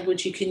sign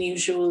language, you can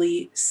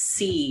usually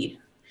see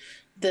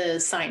the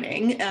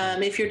signing.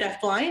 If you're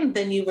deafblind,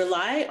 then you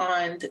rely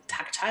on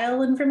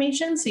tactile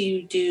information. So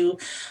you do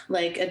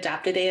like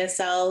adapted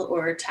ASL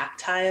or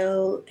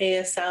tactile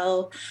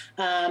ASL,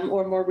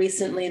 or more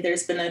recently,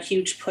 there's been a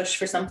huge push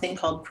for something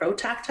called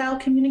protactile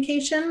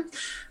communication,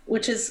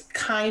 which is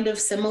kind of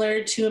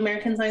similar to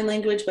American Sign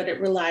Language, but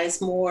it relies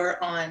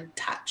more on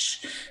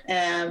touch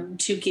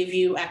to give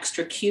you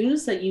extra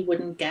cues that you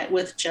wouldn't get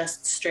with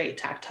just straight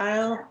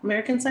tactile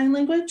American Sign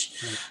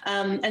Language.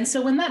 Right. And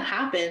so when that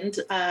happened,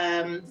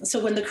 so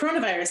when the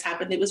coronavirus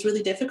happened, it was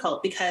really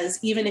difficult because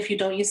even if you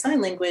don't use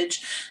sign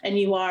language and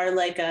you are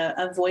like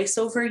a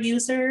voiceover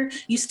user,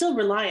 you still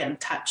rely on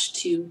touch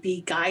to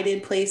be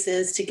guided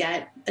places, to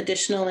get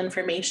additional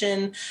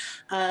information.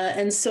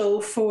 And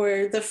so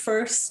for the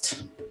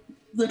first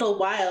little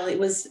while, it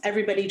was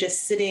everybody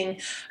just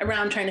sitting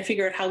around trying to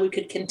figure out how we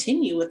could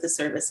continue with the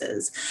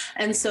services.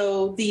 And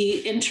so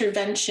the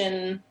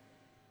intervention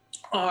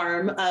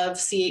arm of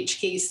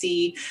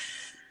CHKC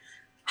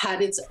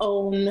had its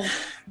own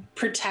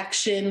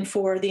protection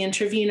for the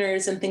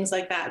interveners and things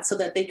like that so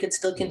that they could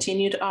still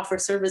continue to offer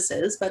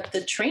services. But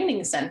the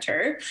training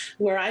center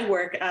where I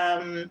work,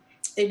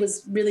 it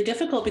was really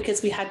difficult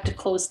because we had to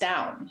close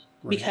down.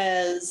 Right.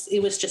 Because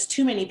it was just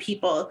too many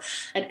people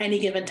at any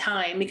given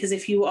time. Because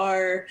if you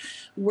are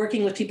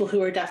working with people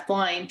who are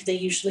deafblind, they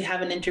usually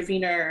have an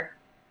intervener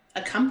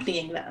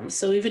accompanying them.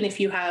 So even if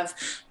you have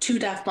 2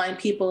 deafblind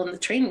people in the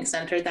training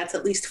center, that's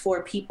at least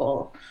 4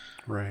 people.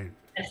 Right.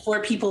 And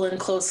 4 people in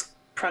close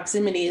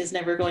proximity is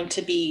never going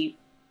to be,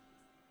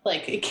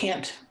 like, it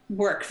can't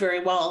work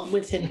very well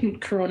within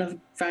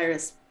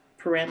coronavirus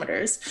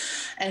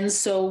parameters. And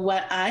so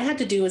what I had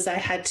to do is I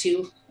had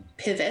to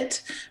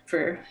pivot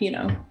for,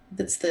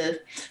 that's the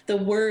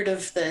word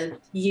of the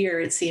year,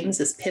 it seems,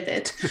 is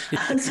pivot.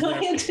 So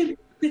I had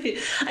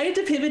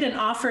to pivot and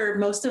offer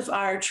most of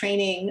our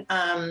training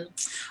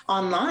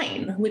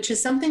online, which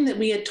is something that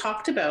we had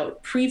talked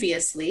about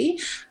previously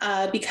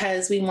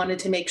because we wanted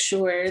to make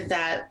sure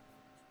that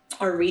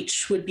our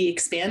reach would be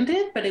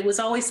expanded, but it was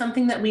always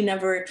something that we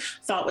never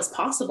thought was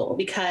possible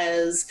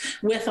because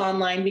with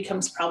online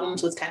becomes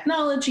problems with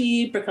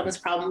technology, becomes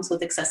problems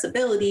with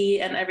accessibility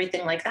and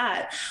everything like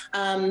that.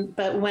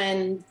 But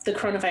when the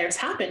coronavirus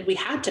happened, we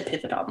had to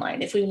pivot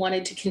online if we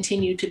wanted to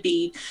continue to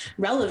be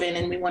relevant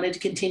and we wanted to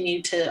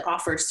continue to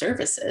offer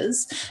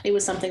services. It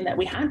was something that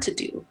we had to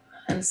do.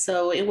 And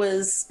so it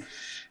was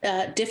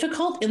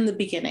difficult in the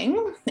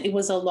beginning. It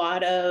was a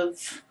lot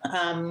of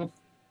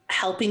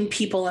helping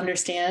people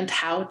understand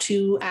how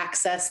to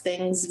access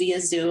things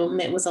via Zoom.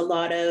 It was a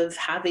lot of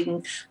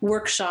having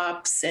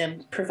workshops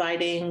and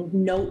providing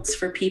notes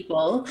for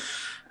people.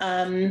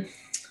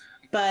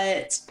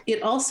 But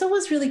it also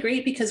was really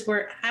great because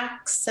we're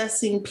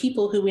accessing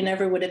people who we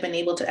never would have been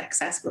able to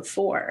access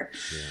before.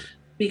 Yeah.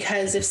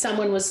 Because if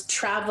someone was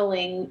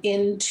traveling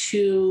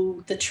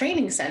into the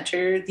training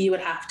center, you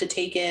would have to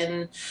take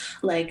in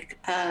like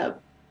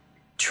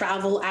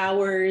travel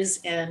hours,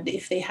 and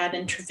if they had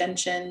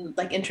intervention,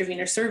 like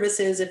intervener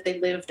services, if they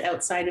lived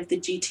outside of the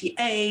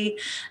GTA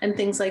and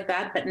things like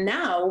that. But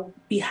now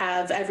we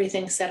have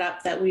everything set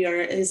up that we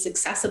are as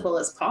accessible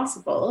as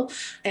possible.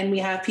 And we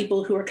have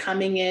people who are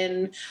coming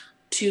in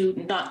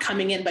not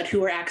coming in, but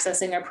who are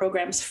accessing our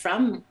programs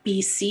from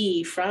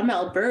BC, from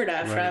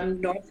Alberta, right,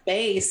 from North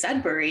Bay,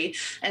 Sudbury.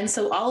 And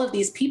so all of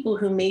these people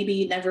who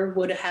maybe never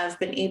would have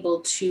been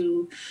able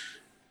to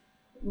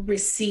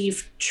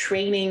receive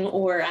training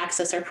or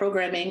access our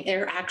programming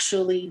are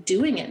actually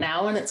doing it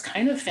now, and it's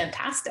kind of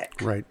fantastic.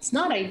 Right. It's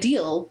not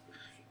ideal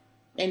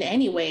in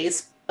any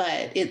ways,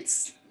 but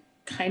it's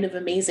kind of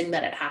amazing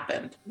that it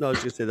happened. No, I was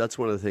going to say that's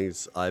one of the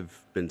things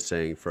I've been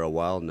saying for a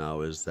while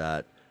now is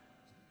that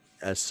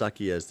as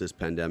sucky as this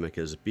pandemic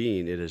has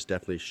been, it has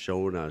definitely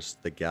shown us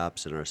the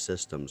gaps in our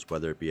systems,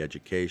 whether it be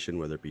education,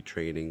 whether it be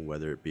training,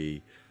 whether it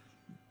be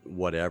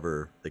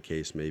whatever the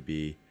case may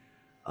be.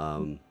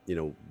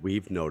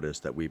 We've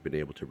noticed that we've been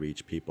able to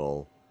reach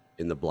people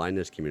in the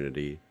blindness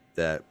community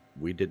that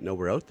we didn't know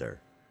were out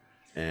there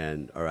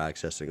and are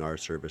accessing our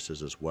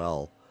services as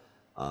well.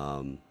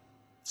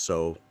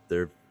 So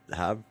there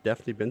have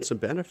definitely been some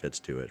benefits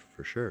to it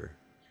for sure.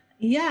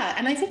 Yeah.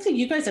 And I think that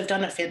you guys have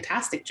done a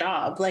fantastic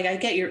job. Like, I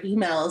get your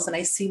emails and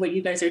I see what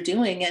you guys are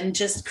doing, and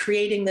just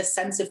creating this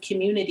sense of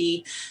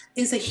community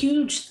is a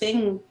huge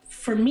thing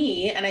for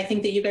me. And I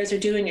think that you guys are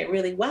doing it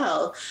really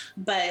well.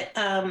 But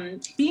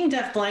being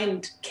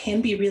deafblind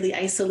can be really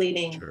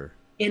isolating. Sure.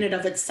 In and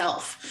of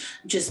itself,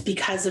 just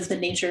because of the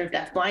nature of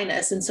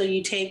deafblindness. And so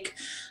you take,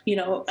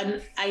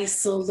 an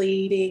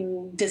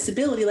isolating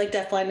disability like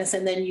deafblindness,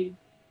 and then you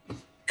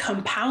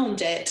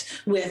compound it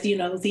with,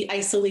 the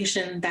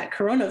isolation that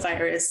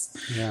coronavirus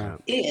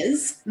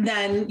is,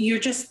 then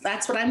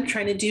that's what I'm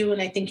trying to do.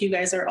 And I think you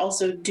guys are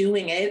also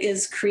doing it,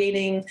 is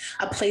creating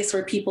a place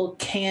where people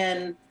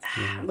can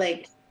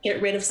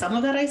get rid of some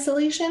of that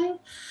isolation.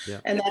 Yeah.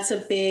 And that's a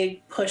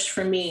big push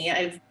for me.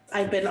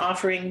 I've been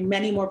offering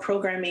many more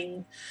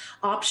programming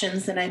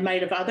options than I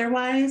might have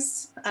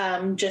otherwise,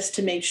 just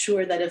to make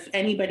sure that if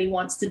anybody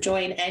wants to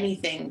join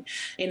anything,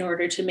 in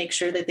order to make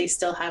sure that they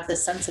still have the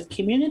sense of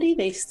community,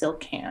 they still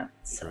can.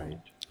 So.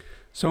 Right.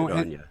 So,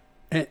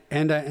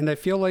 and I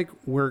feel like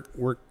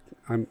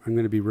I'm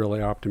going to be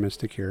really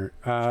optimistic here,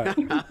 but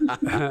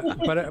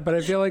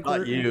I feel like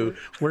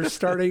we're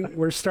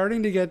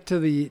starting to get to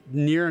the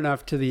near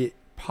enough to the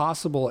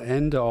possible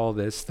end to all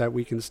this that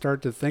we can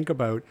start to think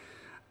about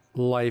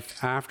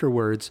life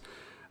afterwards.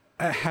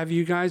 Have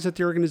you guys at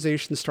the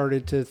organization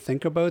started to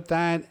think about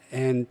that,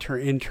 and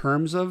in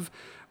terms of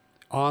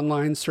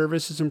online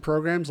services and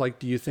programs? Like,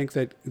 do you think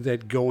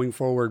that going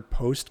forward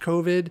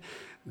post-COVID,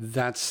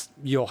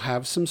 you'll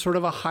have some sort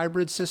of a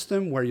hybrid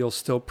system where you'll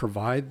still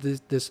provide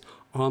this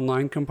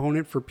online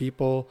component for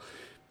people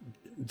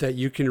that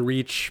you can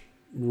reach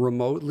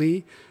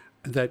remotely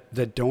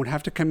that don't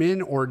have to come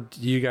in? Or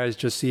do you guys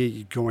just see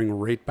it going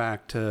right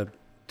back to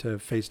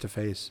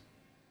face-to-face?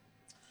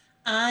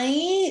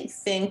 I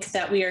think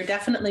that we are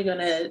definitely going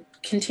to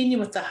continue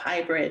with the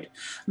hybrid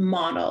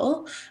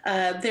model.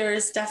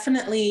 There's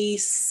definitely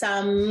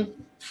some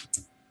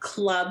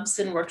clubs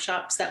and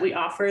workshops that we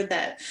offer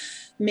that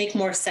make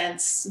more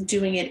sense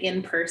doing it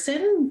in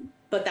person.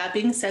 But that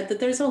being said, that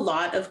there's a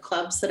lot of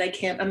clubs that I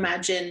can't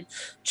imagine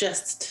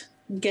just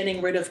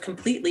getting rid of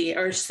completely,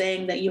 or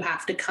saying that you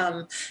have to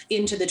come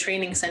into the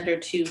training center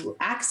to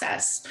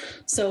access.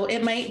 So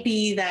it might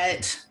be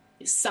that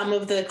some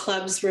of the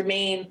clubs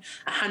remain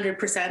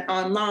 100%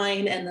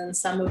 online, and then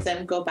some of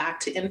them go back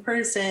to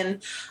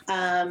in-person.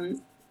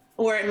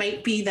 Or it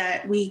might be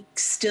that we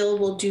still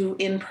will do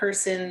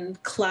in-person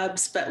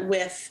clubs, but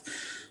with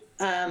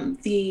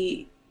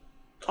the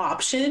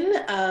option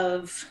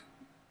of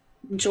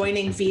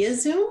joining via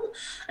Zoom.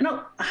 I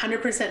don't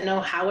 100% know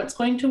how it's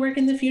going to work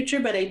in the future,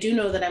 but I do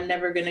know that I'm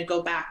never going to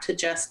go back to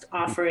just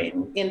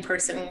offering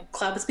in-person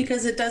clubs,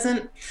 because it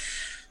doesn't,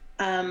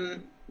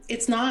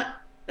 it's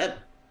not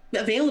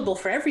available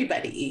for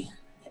everybody.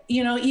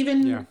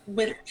 Even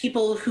with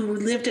people who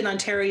lived in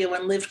Ontario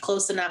and lived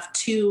close enough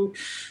to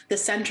the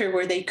center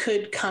where they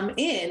could come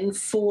in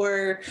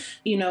for,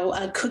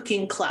 a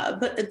cooking club,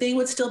 but they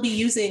would still be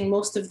using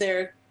most of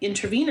their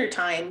intervener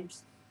time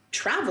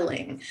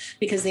traveling,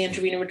 because the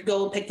intervener would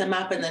go pick them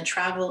up and then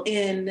travel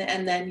in,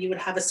 and then you would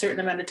have a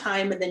certain amount of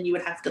time, and then you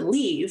would have to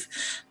leave.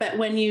 But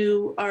when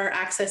you are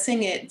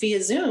accessing it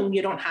via Zoom,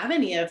 you don't have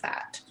any of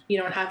that. You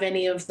don't have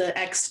any of the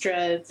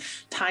extra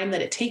time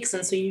that it takes.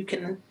 And so you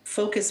can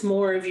focus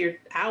more of your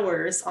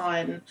hours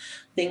on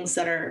things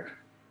that are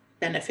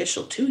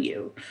beneficial to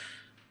you.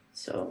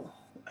 So,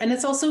 and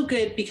it's also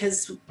good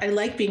because I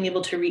like being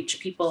able to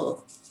reach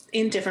people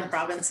in different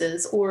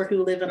provinces or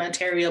who live in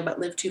Ontario but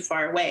live too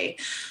far away.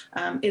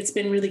 It's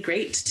been really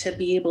great to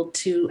be able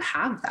to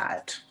have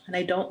that. And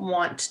I don't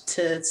want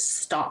to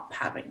stop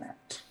having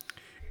that.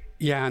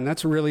 Yeah, and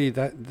that's really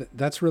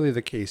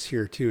the case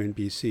here too in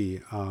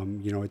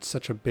BC. It's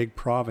such a big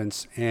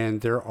province,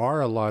 and there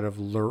are a lot of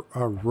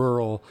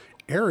rural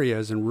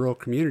areas and rural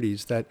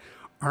communities that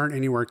aren't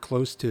anywhere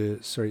close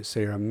to,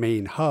 say, a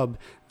main hub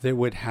that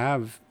would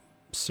have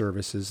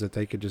services that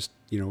they could just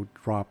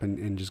drop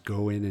and just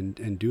go in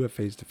and do a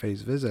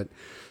face-to-face visit.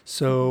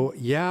 So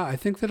yeah, I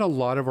think that a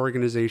lot of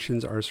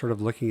organizations are sort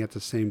of looking at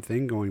the same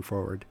thing going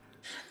forward.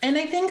 And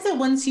I think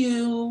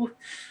that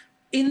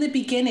in the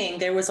beginning,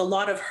 there was a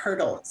lot of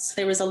hurdles.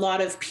 There was a lot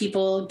of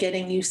people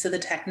getting used to the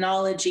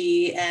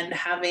technology and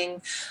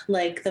having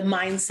the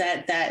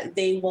mindset that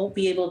they won't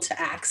be able to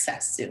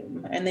access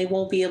Zoom and they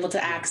won't be able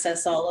to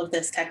access all of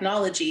this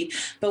technology.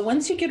 But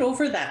once you get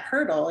over that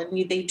hurdle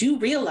and they do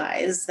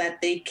realize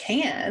that they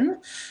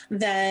can,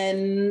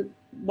 then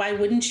why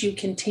wouldn't you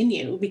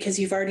continue? Because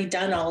you've already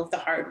done all of the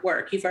hard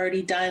work. You've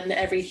already done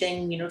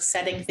everything,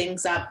 setting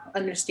things up,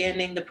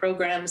 understanding the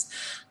programs,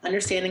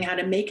 understanding how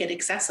to make it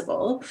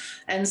accessible.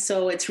 And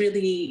so it's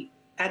really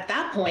at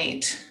that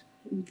point,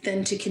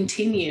 then to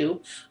continue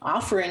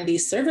offering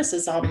these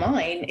services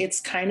online, it's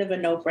kind of a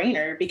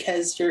no-brainer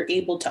because you're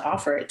able to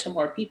offer it to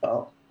more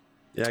people.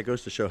 Yeah, it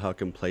goes to show how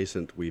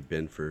complacent we've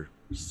been for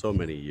so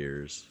many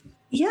years.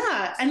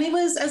 Yeah. And it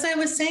was, as I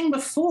was saying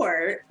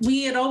before,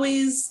 we had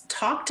always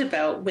talked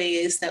about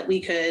ways that we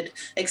could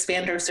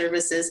expand our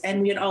services.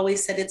 And we had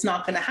always said it's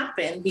not going to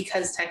happen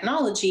because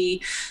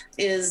technology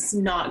is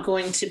not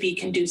going to be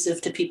conducive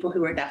to people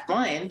who are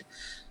deafblind.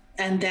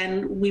 And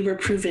then we were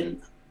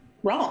proven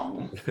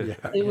wrong. Yeah.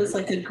 It was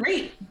like a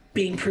great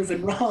being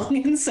proven wrong.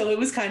 And so it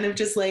was kind of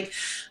just like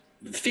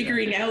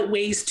figuring out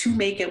ways to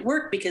make it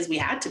work because we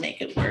had to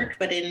make it work.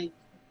 But in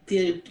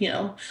the,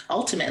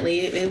 ultimately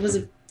it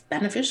was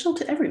beneficial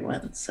to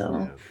everyone.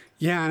 So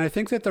yeah, and I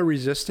think that the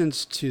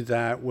resistance to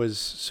that was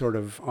sort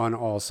of on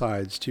all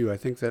sides too. I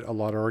think that a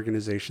lot of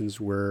organizations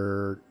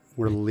were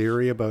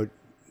leery about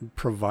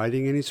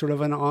providing any sort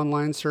of an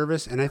online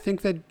service, and I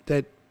think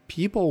that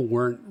people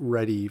weren't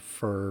ready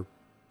for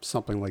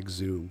something like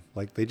Zoom.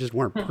 Like they just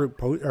weren't.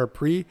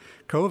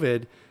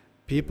 Pre-COVID,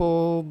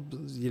 people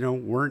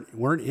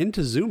weren't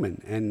into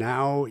Zooming, and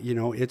now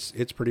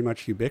it's pretty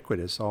much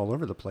ubiquitous all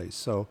over the place.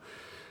 So.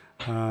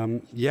 I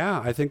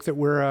think that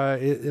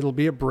it'll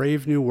be a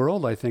brave new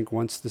world, I think,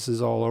 once this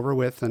is all over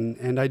with.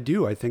 And I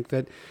think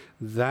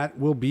that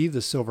will be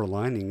the silver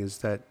lining, is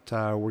that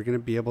we're going to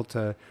be able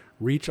to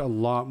reach a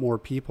lot more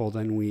people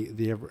than we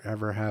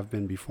ever have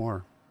been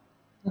before.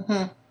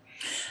 Mm-hmm.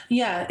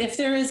 Yeah, if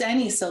there is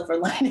any silver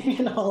lining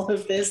in all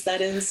of this,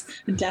 that is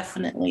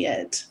definitely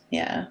it.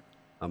 Yeah.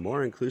 A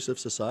more inclusive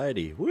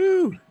society.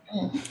 Woo!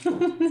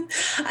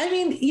 I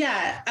mean,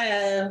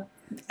 yeah.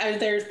 Are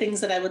there things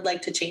that I would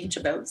like to change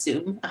about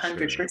Zoom?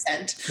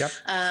 100%. Yep.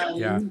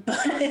 But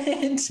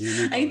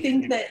I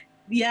think that,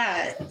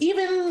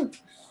 even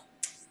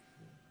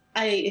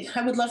I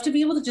would love to be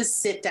able to just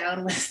sit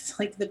down with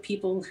like the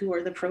people who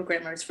are the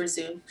programmers for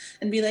Zoom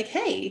and be like,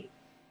 hey,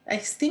 I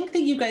think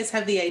that you guys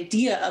have the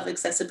idea of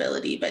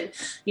accessibility, but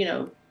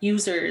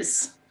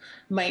users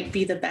might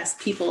be the best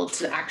people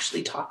to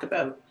actually talk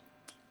about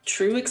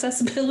true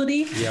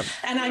accessibility. Yep.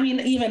 And I mean,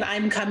 even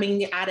I'm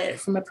coming at it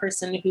from a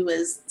person who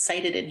is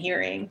sighted and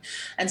hearing.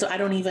 And so I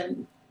don't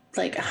even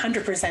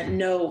 100%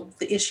 know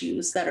the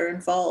issues that are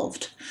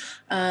involved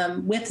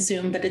with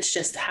Zoom, but it's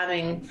just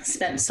having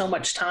spent so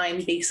much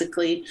time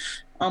basically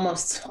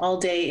almost all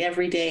day,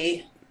 every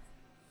day,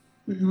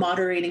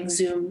 moderating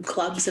Zoom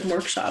clubs and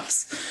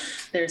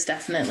workshops. There's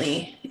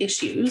definitely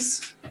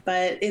issues,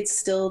 but it's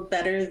still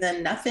better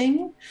than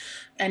nothing.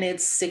 And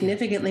it's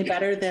significantly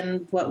better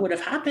than what would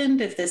have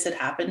happened if this had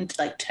happened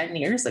 10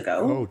 years ago.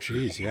 Oh,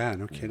 geez. Yeah,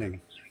 no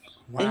kidding.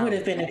 Wow. It would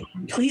have been a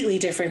completely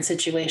different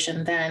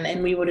situation then,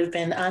 and we would have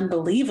been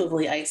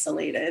unbelievably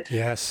isolated.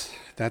 Yes,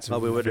 that's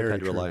we would have had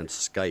to true. rely on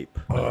Skype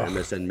or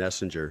MSN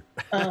Messenger.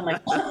 Oh, my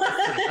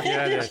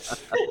God.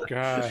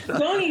 God.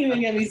 Don't even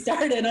get me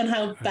started on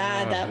how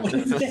bad that would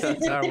have been.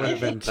 That would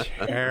have been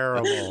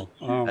terrible.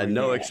 Oh, and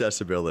no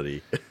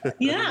accessibility.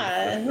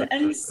 Yeah.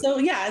 And so,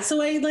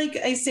 so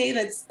I say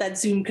that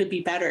Zoom could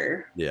be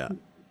better. Yeah.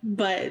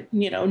 But,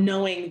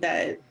 knowing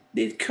that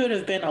it could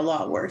have been a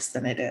lot worse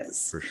than it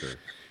is. For sure.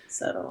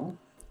 So.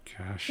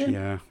 Gosh,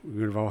 yeah. We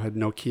would have all had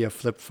Nokia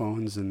flip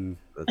phones and.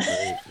 That's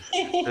right.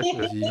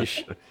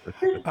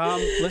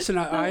 Listen,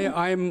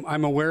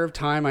 I'm aware of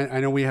time. I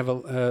know we have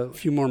a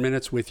few more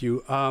minutes with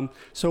you.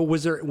 So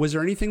was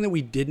there anything that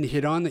we didn't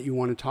hit on that you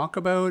want to talk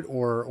about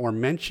or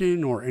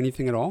mention or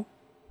anything at all?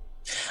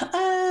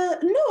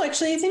 No,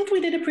 actually, I think we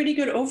did a pretty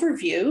good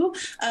overview,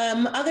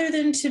 other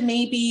than to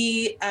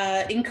maybe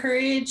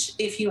encourage,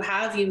 if you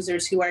have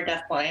users who are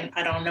deafblind,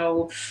 I don't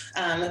know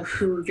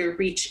who your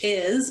reach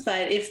is,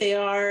 but if they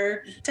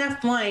are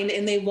deafblind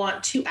and they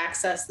want to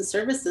access the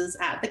services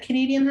at the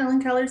Canadian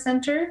Helen Keller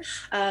Centre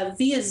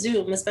via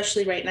Zoom,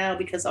 especially right now,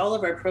 because all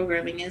of our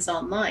programming is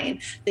online,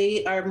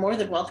 they are more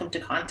than welcome to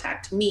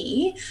contact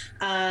me.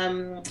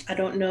 I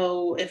don't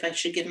know if I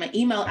should give my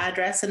email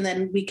address, and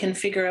then we can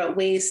figure out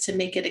ways to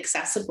make it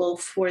accessible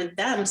for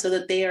them so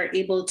that they are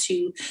able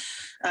to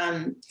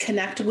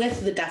connect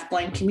with the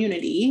deafblind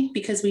community,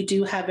 because we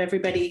do have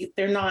everybody.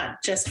 They're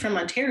not just from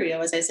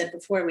Ontario. As I said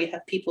before, we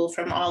have people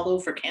from all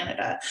over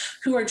Canada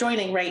who are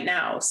joining right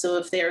now. So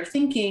if they're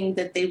thinking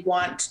that they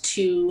want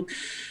to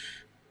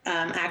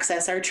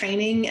access our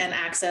training and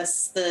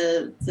access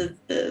the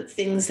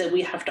things that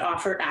we have to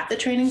offer at the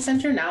training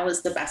center, now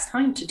is the best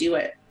time to do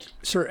it.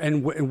 Sir,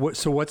 and what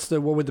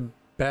would the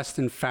best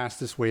and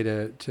fastest way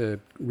to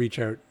reach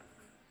out?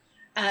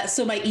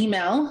 So my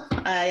email,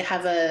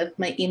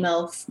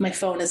 my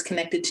phone is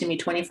connected to me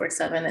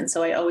 24/7. And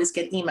so I always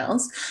get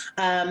emails.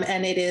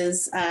 And it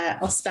is,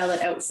 I'll spell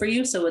it out for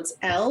you. So it's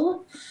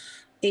LHAYDON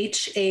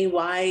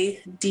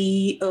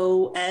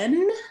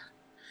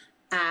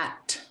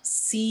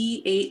 @chkc.org.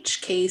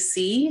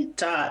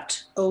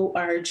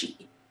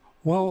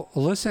 Well,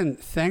 listen,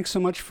 thanks so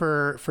much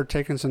for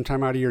taking some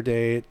time out of your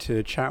day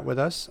to chat with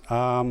us.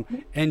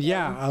 And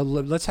yeah,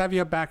 let's have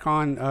you back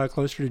on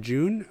closer to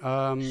June,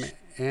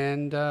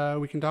 and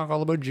we can talk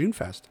all about June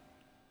Fest.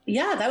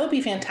 Yeah, that would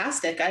be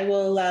fantastic. I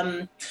will.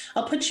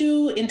 I'll put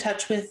you in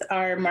touch with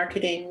our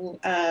marketing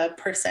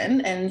person,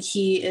 and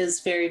he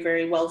is very,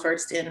 very well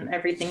versed in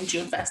everything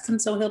June Fest,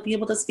 and so he'll be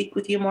able to speak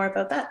with you more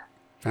about that.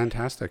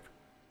 Fantastic.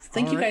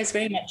 Thank you guys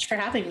very much for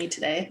having me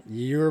today.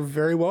 You're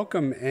very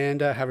welcome,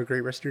 and have a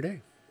great rest of your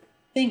day.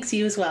 Thanks,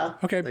 you as well.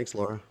 Okay. Thanks,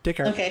 Laura. Take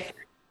care. Okay.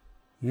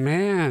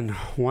 Man,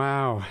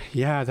 wow.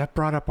 Yeah, that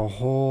brought up a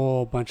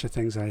whole bunch of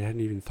things I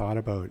hadn't even thought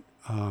about.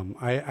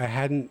 I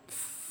hadn't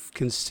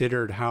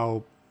considered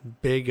how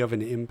big of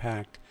an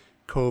impact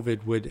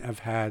COVID would have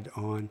had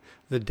on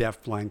the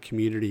deafblind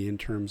community in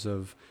terms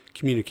of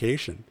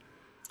communication.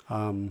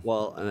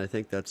 Well, and I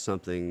think that's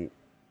something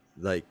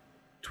like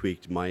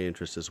tweaked my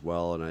interest as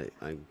well, and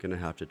I'm going to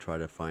have to try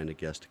to find a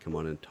guest to come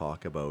on and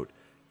talk about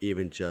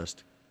even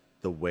just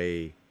the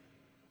way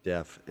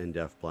deaf and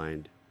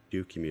deafblind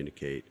do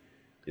communicate.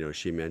 You know,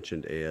 she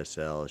mentioned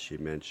ASL, she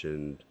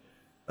mentioned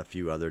a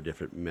few other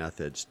different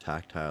methods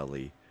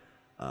tactilely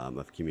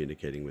of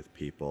communicating with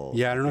people.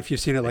 Yeah, I don't know if you've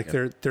seen it, like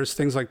there's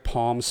things like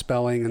palm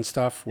spelling and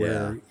stuff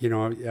where, you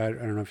know, I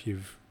don't know if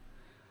you've...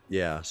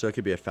 Yeah, so it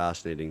could be a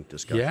fascinating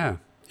discussion.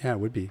 Yeah, it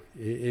would be.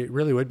 It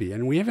really would be.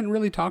 And we haven't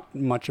really talked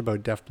much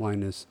about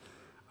deafblindness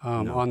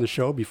on the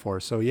show before.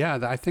 So yeah,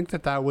 I think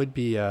that would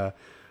be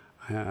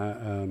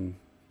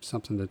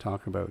something to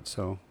talk about.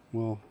 So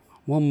we'll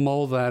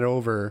mull that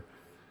over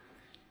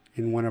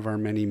in one of our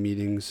many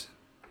meetings.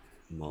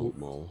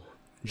 Mull.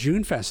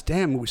 June Fest,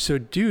 damn. So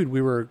dude, we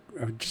were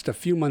just a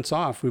few months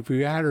off. If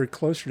we had her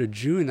closer to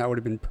June, that would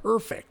have been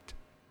perfect.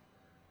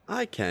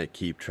 I can't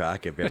keep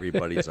track of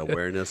everybody's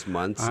awareness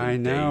months. I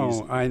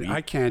know. I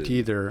can't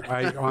either.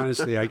 I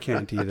honestly, I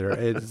can't either.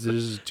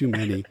 There's too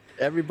many.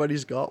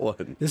 Everybody's got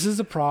one. This is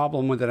the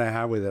problem that I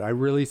have with it. I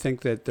really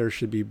think that there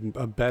should be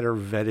a better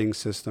vetting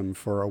system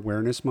for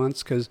awareness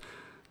months, because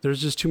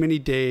there's just too many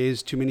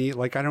days, too many,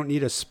 like I don't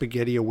need a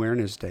spaghetti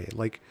awareness day.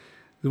 Like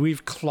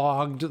we've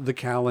clogged the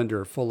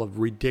calendar full of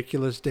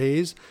ridiculous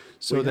days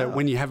so that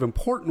when you have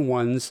important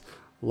ones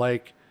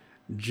like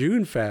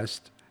June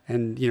Fest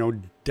and, you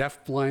know,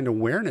 Deafblind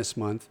Awareness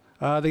Month,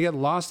 they get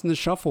lost in the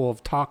shuffle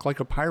of Talk Like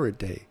a Pirate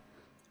Day.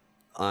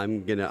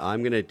 I'm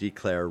gonna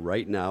declare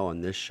right now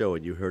on this show,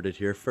 and you heard it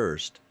here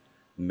first,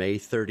 May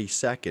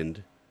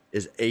 32nd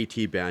is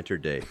AT Banter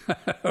Day.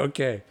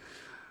 Okay.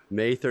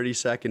 May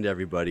 32nd,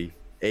 everybody.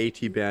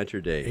 AT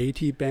Banter Day.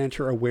 AT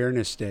Banter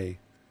Awareness Day.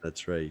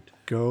 That's right.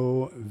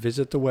 Go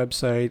visit the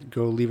website.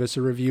 Go leave us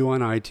a review on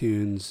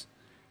iTunes.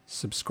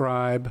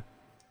 Subscribe.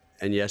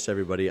 And yes,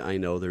 everybody, I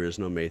know there is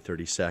no May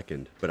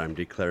 32nd, but I'm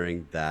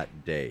declaring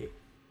that day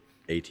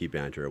AT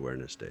Banter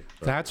Awareness Day.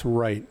 Sorry. That's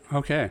right.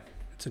 Okay.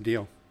 It's a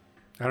deal.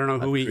 I don't know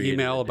who we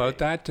email about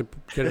that to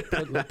get it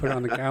put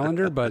on the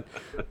calendar, but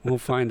we'll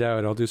find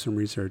out. I'll do some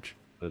research.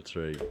 That's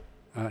right.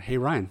 Hey,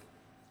 Ryan.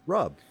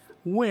 Rob.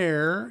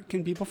 Where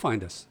can people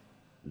find us?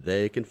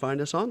 They can find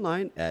us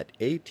online at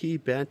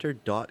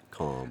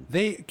atbanter.com.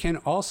 They can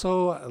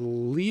also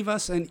leave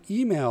us an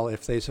email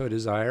if they so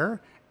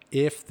desire.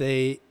 If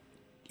they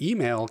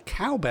email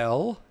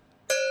cowbell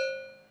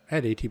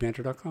at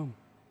atbanter.com.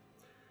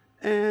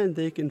 And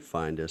they can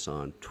find us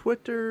on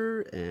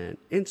Twitter and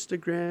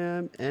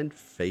Instagram and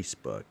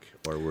Facebook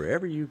or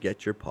wherever you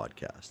get your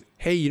podcast.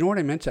 Hey, you know what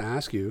I meant to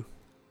ask you?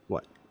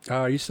 What?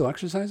 Are you still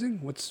exercising?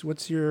 What's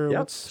your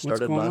what's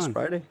started going last on?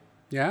 Friday.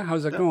 Yeah,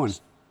 how's that going?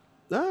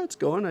 It's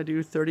going. I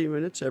do 30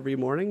 minutes every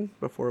morning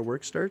before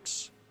work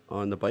starts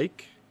on the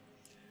bike.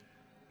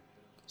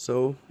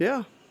 So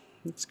yeah,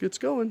 it's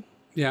going.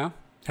 Yeah.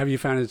 Have you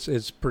found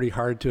it's pretty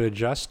hard to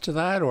adjust to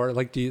that, or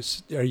like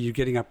are you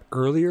getting up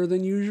earlier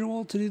than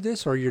usual to do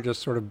this, or you're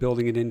just sort of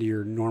building it into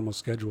your normal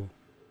schedule?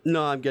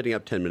 No, I'm getting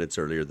up 10 minutes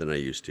earlier than I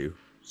used to.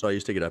 So I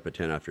used to get up at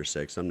 10 after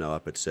 6. I'm now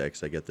up at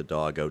 6. I get the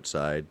dog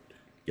outside,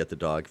 get the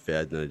dog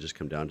fed, and then I just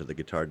come down to the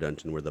guitar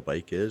dungeon where the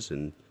bike is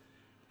and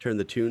turn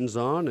the tunes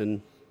on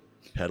and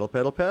pedal.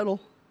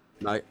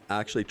 I'm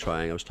actually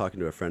trying. I was talking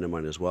to a friend of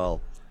mine as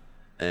well,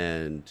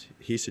 and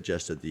he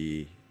suggested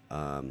the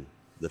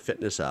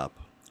fitness app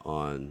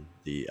on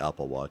the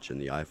Apple Watch and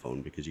the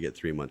iPhone, because you get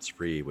 3 months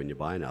free when you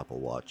buy an Apple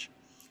Watch.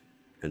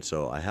 And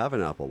so I have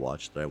an Apple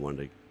Watch that I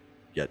wanted to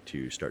get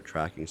to start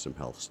tracking some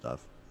health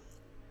stuff,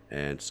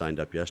 and signed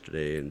up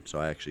yesterday. And so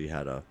I actually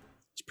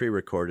it's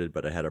pre-recorded,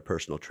 but I had a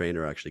personal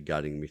trainer actually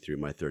guiding me through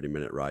my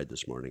 30-minute ride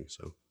this morning.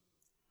 So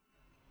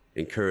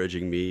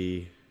encouraging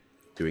me,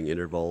 doing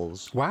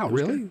intervals. Wow,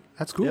 really? Good.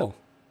 That's cool.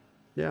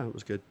 Yeah, it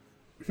was good.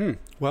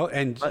 Well,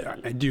 and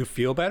do you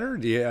feel better?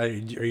 Are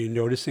you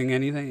noticing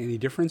any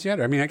difference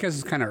yet? I mean, I guess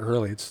it's kind of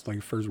early. It's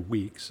like first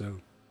week, so.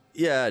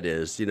 Yeah, it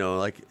is. You know,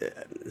 like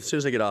as soon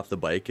as I get off the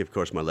bike, of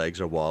course, my legs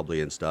are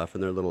wobbly and stuff,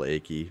 and they're a little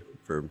achy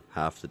for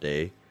half the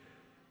day.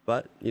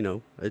 But, you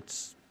know,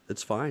 it's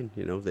fine.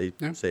 You know, they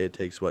say it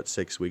takes,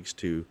 6 weeks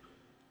to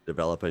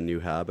develop a new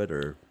habit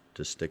or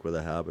to stick with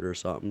a habit or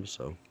something.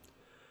 So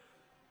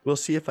We'll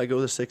see if I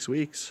go the 6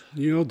 weeks.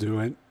 You'll do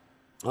it.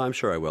 I'm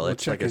sure I will. We'll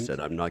It's like I said,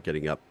 I'm not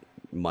getting up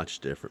much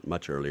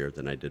earlier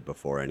than I did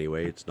before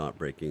anyway. It's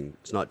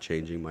not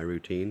changing my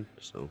routine.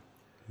 So,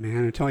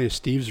 man, I tell you,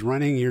 Steve's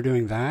running, you're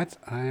doing that.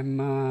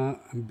 I'm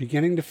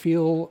beginning to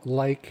feel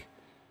like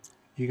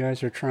you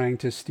guys are trying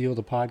to steal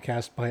the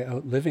podcast by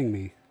outliving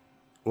me.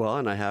 Well,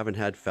 and I haven't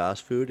had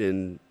fast food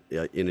in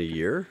a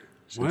year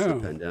since the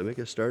pandemic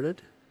has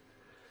started.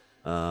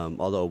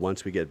 Although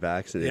once we get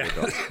vaccinated,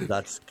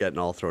 that's getting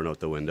all thrown out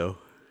the window.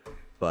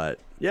 But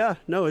yeah,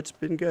 no, it's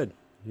been good.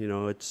 You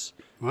know, it's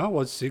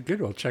it's good.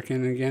 We'll check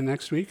in again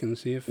next week and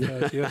see see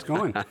how it's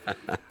going.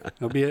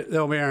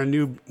 That'll be our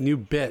new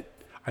bit.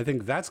 I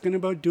think that's going to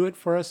about do it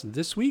for us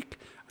this week.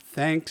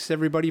 Thanks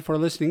everybody for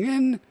listening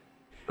in,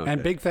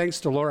 and big thanks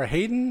to Laura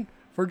Hayden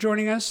for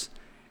joining us.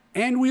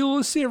 And we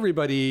will see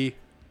everybody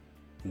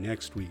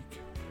next week.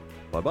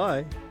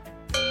 Bye-bye.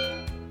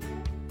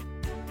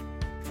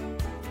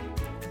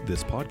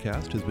 This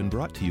podcast has been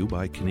brought to you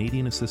by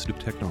Canadian Assistive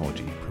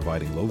Technology,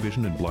 providing low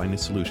vision and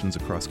blindness solutions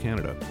across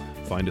Canada.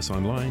 Find us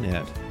online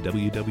at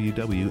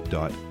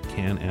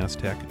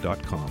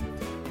www.canastech.com.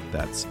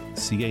 That's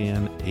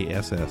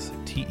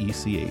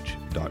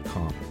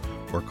CANASSTECH.com.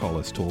 Or call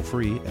us toll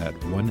free at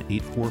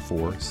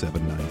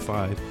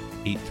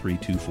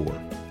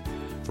 1-844-795-8324.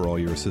 For all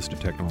your assistive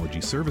technology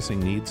servicing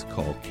needs,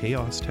 call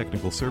Chaos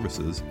Technical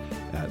Services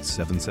at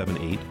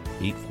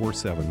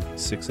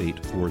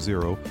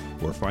 778-847-6840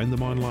 or find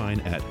them online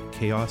at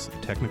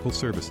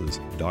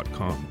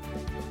chaostechnicalservices.com.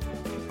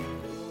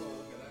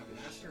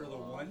 Master of the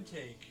one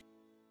take.